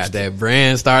 Mm-hmm. Got that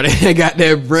brand started. Got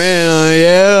that brand,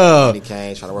 yeah. Money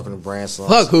came, trying to work on the brand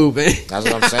slumps. Fuck hooping. That's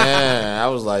what I'm saying. I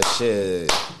was like, shit.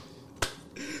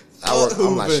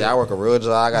 I'm like, shit, I work a real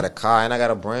job. I got a car and I got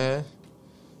a brand.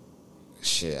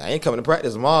 Shit, I ain't coming to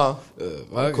practice tomorrow.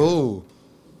 Cool.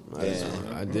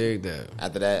 I dig that.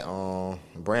 After that,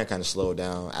 brand kind of slowed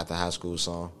down after high school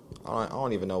song. I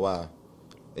don't even know why.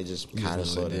 It just kind of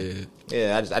slowed down.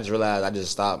 Yeah, I just realized I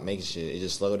just stopped making shit. It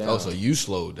just slowed down. Oh, so you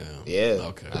slowed down? Yeah.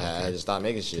 Okay. I just stopped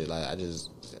making shit. Like I was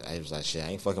like, shit, I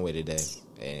ain't fucking with it today.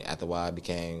 And after a while, I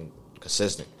became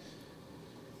consistent.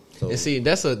 So, and see,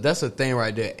 that's a thing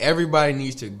right there. Everybody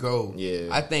needs to go. Yeah.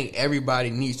 I think everybody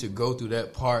needs to go through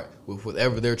that part with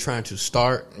whatever they're trying to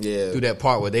start. Yeah. Through that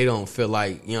part where they don't feel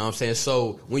like, you know what I'm saying?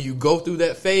 So when you go through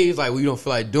that phase, like when you don't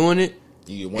feel like doing it,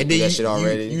 you went through that shit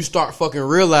already. You start fucking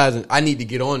realizing I need to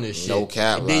get on this shit. No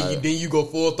cap. And then you go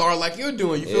full throttle like you're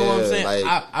doing. You feel what I'm saying?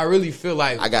 Like, I really feel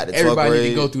like I got the 12th everybody grade, need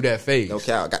to go through that phase. No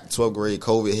cap. I got the 12th grade,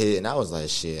 COVID hit, and I was like,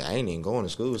 shit, I ain't even going to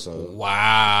school. So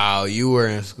wow, you were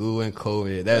in school in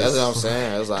COVID. That's what I'm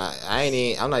saying. I was like,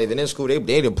 I'm not even in school. They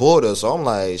didn't pull us, so I'm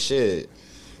like, shit.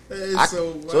 So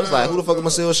it's like, who the fuck am I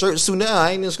sell shirts to now?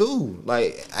 I ain't in school.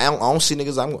 Like, I don't see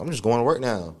niggas. I'm just going to work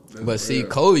now. But see,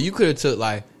 COVID, you could have took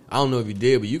like, I don't know if you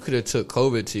did, but you could have took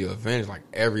COVID to your advantage, like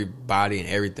everybody and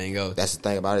everything else. That's the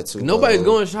thing about it too. Nobody's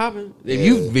going shopping.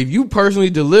 If you personally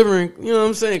delivering, you know what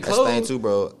I'm saying? Clothes, that's the thing too,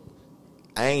 bro.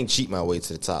 I ain't cheat my way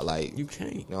to the top. Like you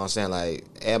can't. You know what I'm saying? Like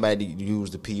everybody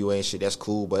use the PUA and shit. That's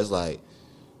cool, but it's like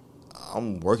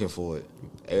I'm working for it.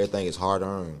 Everything is hard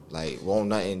earned. Like won't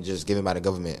nothing just given by the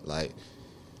government. Like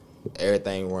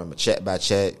everything run check by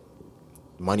check.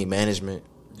 money management.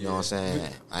 You know what I'm saying?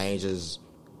 I ain't just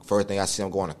first thing I see,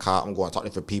 I'm going to cop. I'm going to talk to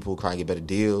different people, trying to get better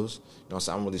deals. You know what I'm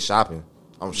saying? I'm really shopping.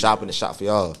 I'm shopping to shop for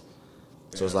y'all.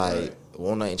 So it's like,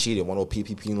 won't nothing cheated. Won't no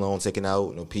PPP loan taken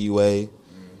out, no PUA. You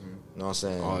know what I'm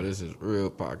saying? Oh, this is real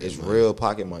pocket It's money. real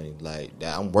pocket money. Like,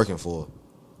 that I'm working for.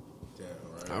 Damn,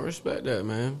 right. I respect that,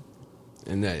 man.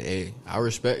 And that, hey, I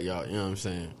respect y'all. You know what I'm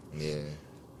saying? Yeah.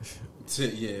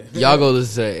 Yeah. Y'all go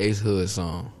listen to that Ace Hood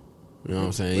song. You know what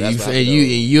I'm saying? Well, You, that's what and happened,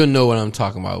 you'll know what I'm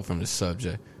talking about from the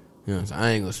subject. You know what I'm saying? I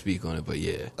ain't gonna speak on it, but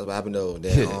yeah. That's what happened though.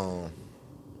 That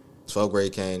 12th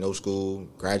grade came, no school,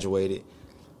 graduated.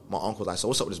 My uncle was like, so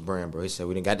what's up with this brand, bro? He said,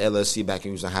 we didn't got the LLC back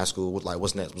when we was in high school.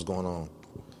 What's next? What's going on?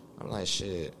 I'm like,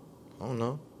 shit, I don't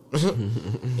know.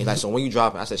 He's like, so when you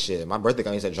dropping? I said, shit, my birthday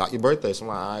came. He said, drop your birthday. So I'm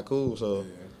like, all right, cool. So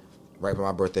right before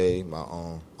my birthday, my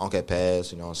uncle had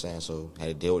passed, you know what I'm saying? So had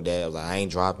to deal with that. I was like, I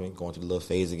ain't dropping, going through the little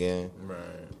phase again. Right.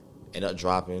 End up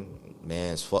dropping.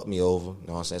 Man's fucked me over. You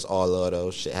know what I'm saying? It's all love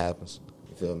though. Shit happens.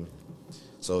 You feel me?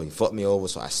 So he fucked me over.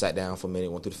 So I sat down for a minute,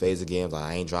 went through the phase again. I was like,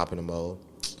 I ain't dropping no more.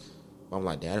 I'm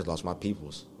like, damn, I just lost my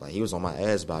peoples. Like, he was on my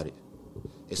ass about it.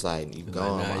 It's like, you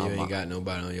gone. Like, now you ain't got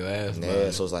nobody on your ass.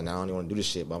 Yeah, so it's like, now I don't even want to do this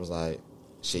shit. But I was like,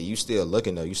 shit, you still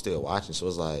looking though. You still watching. So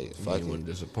it's like, fuck You want it.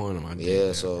 to disappoint him.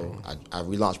 Yeah, so I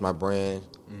relaunched my brand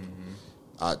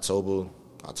October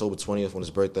 20th on his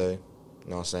birthday. You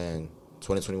know what I'm saying?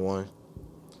 2021.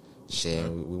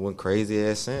 Shit, we went crazy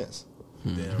ass since.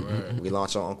 Damn right. We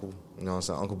launched our uncle, you know what I'm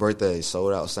saying? Uncle birthday,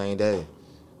 sold out same day.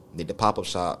 Did the pop-up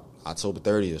shop October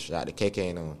 30th. Shout out to KK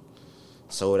and them.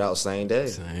 Sold out same day.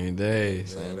 Same day.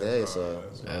 Same day, so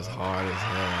That's hard as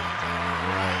hell.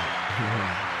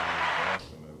 Damn right.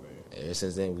 ever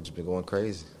since then we just been going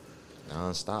crazy.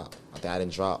 Non-stop. I think I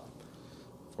didn't drop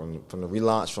from the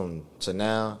relaunch to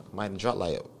now, I might have dropped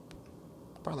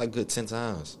probably good 10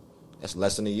 times. That's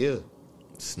less than a year.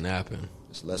 Snapping.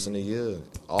 It's less than a year.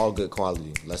 All good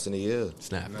quality. Less than a year.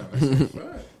 Snapping. Nah, that's a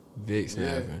fact. Big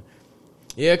snapping.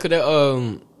 Yeah, cause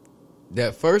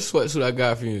that first sweatsuit I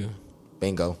got for you.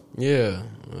 Bingo. Yeah,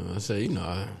 I said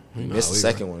Missed the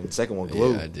second one. The second one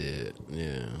glue. Yeah, I did.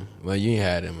 Yeah, well, you ain't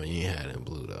had them. You ain't had them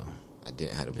blue though. I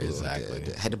didn't have the blue. Exactly.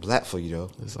 I had the black for you though.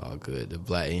 It's all good. The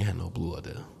black ain't had no blue out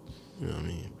there. You know what I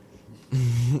mean?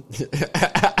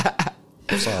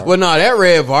 I'm sorry. Well, no, that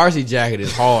red varsity jacket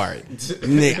is hard.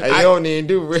 Nigga, I don't even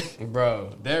do red.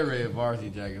 bro, that red varsity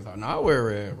jacket is hard. No, I wear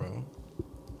red, bro.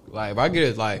 Like, if I get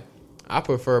it, like, I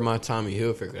prefer my Tommy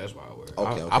Hilfiger. That's why I wear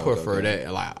it. I prefer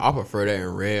that. Like, I prefer that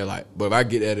in red. Like, but if I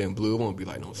get that in blue, it won't be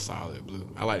like no solid blue.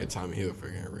 I like the Tommy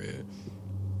Hilfiger in red.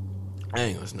 I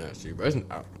ain't gonna snatch you, bro.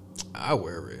 I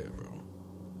wear red, bro.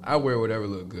 I wear whatever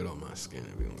look good on my skin.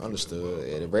 Understood.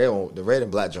 Yeah, the red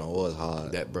and black joint was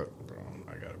hard. That bro,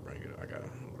 I gotta bring it.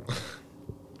 Bro.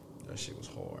 That shit was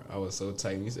hard. I was so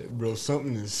tight. He said, "Bro,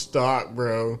 something in stock,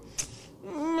 bro."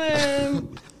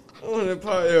 Man, I want to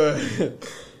probably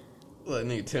let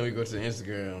nigga tell me go to the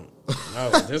Instagram. No,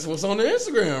 this what's on the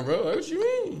Instagram, bro. What you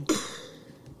mean?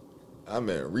 I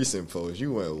meant recent posts.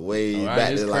 You went way Oh,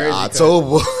 back it's to like crazy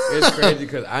October. It's crazy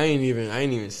because I ain't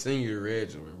even seen you the red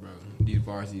joint, bro. These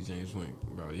varsity James went,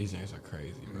 bro. These James are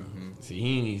crazy, bro. See,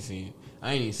 he ain't even seen.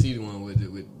 I ain't even see the one with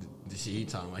the shit he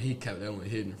talking about. He kept that one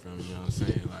hidden from me. You know what I'm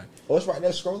saying? Like, Oh, it's right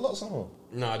there. Scroll up some.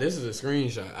 nah, this is a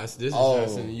screenshot. This is Oh,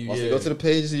 sending you. once Yeah, you go to the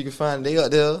page so you can find they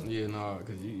up there. yeah, nah,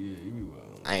 cause you be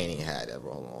wild. I ain't even had that,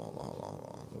 bro. Hold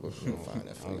on. Go find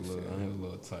that for I you. was a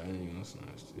little tight. I ain't even gonna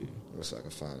snatch to you. Let's see if I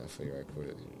can find that for you right quick.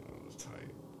 It was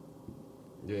tight.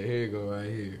 Yeah, here you go, right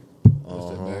here. That's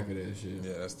the back of that shit.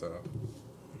 Yeah, that's tough.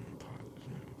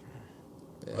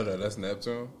 Oh, no, that's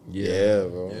Neptune? Yeah,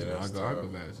 bro. Yeah, I that's go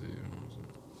tough. back to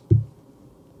you.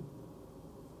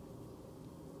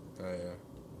 Oh,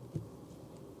 yeah.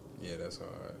 Yeah, that's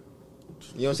hard.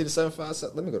 You don't see the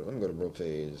 757? Let me go to bro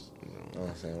page. Oh,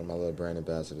 I'm saying one of my little brand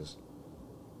ambassadors.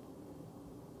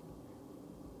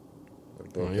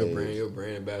 Bro Your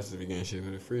brand ambassador getting shit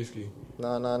with the free ski.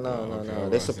 No. okay,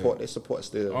 They support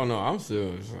still. Oh no, I'm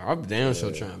damn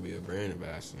sure trying to be a brand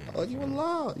ambassador. Oh, you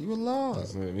allowed.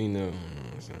 Just let me know. You know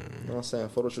what I'm saying? You know what I'm saying?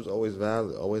 Photo shoot's always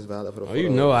valid for the photo. Oh, you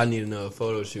know I need another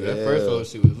photo shoot. That first photo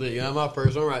shoot was lit. You know, my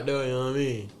first one right there, you know what I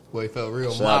mean? Boy, it felt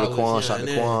real Shout out to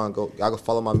modelish. Quan. Y'all go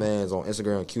follow my mans on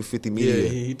Instagram, Q50 Media. Yeah,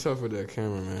 he tough with that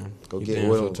camera, man. Go He get damn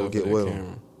with sure him. tough Go get with with that him.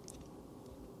 camera.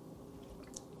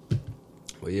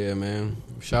 But yeah, man.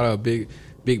 Shout out Big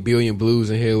Billion Blues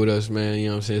in here with us, man. You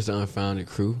know what I'm saying? It's the Unfounded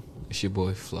Crew. It's your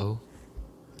boy Flo.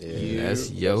 Yeah,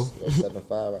 That's yo. That's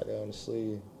 7.5 right there on the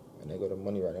sleeve, and they go to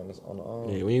money right there on the arm.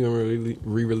 Yeah, when you gonna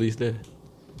re-release that?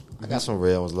 I got some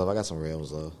real ones, love.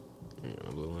 You ain't got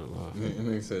no blue ones love.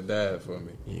 Nigga said dad for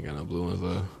me. You ain't got no blue ones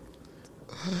love.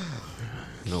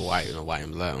 No white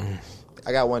and black.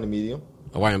 I got one in medium.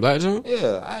 A white and black joint?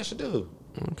 Yeah, I actually do.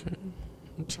 Okay.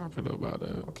 Chop it up about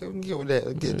that. Okay, we can get with that.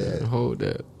 Let's get that. Hold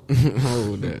that.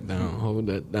 Hold that down. Hold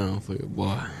that down for your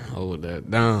boy. Hold that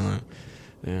down.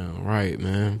 Damn right,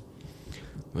 man.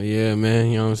 But yeah, man,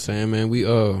 you know what I'm saying, man. We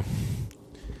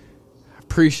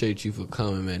appreciate you for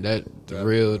coming, man. That the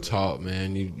real talk,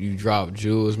 man. You dropped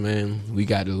jewels, man. We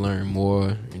got to learn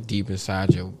more deep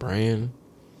inside your brand.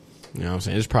 You know what I'm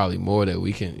saying? There's probably more that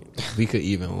we could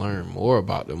even learn more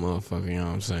about the motherfucker, you know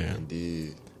what I'm saying?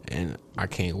 Indeed. And I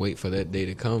can't wait for that day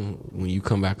to come when you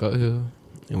come back up here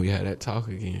and we have that talk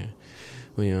again.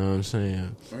 You know what I'm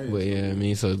saying? Right. But yeah, I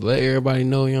mean, so let everybody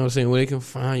know, you know what I'm saying, where they can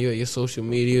find you at your social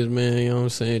medias, man. You know what I'm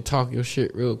saying? Talk your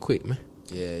shit real quick, man.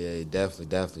 Yeah,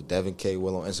 definitely. Devin K.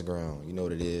 Will on Instagram. You know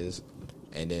what it is.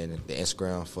 And then the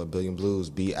Instagram for Billion Blues,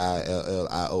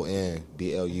 BILLION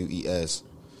BLUES.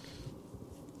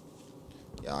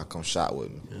 Y'all come shot with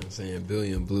me. You know what I'm saying?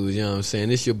 Billion Blues, you know what I'm saying?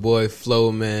 This your boy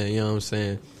Flo, man. You know what I'm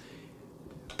saying?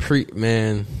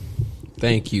 Man,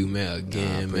 thank you, man,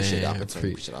 again, appreciate man.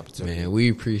 The opportunity. Man, we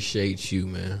appreciate you,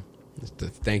 man.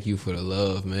 Thank you for the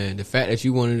love, man. The fact that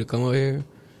you wanted to come over here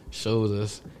shows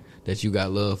us that you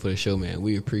got love for the show, man.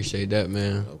 We appreciate that,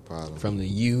 man. No problem. From the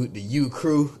U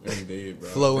crew, indeed, bro.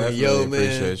 Flo and Yo, man.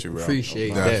 Appreciate you, bro.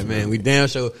 Appreciate that, man. We damn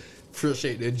sure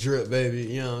appreciate the drip, baby.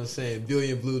 You know what I'm saying?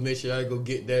 Billion Blues, make sure y'all go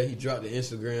get that. He dropped the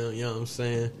Instagram, you know what I'm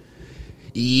saying?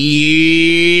 Yeah.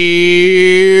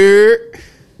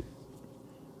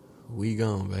 We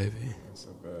gone, baby. That's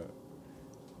so bad.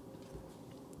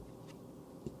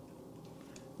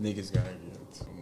 Niggas gotta get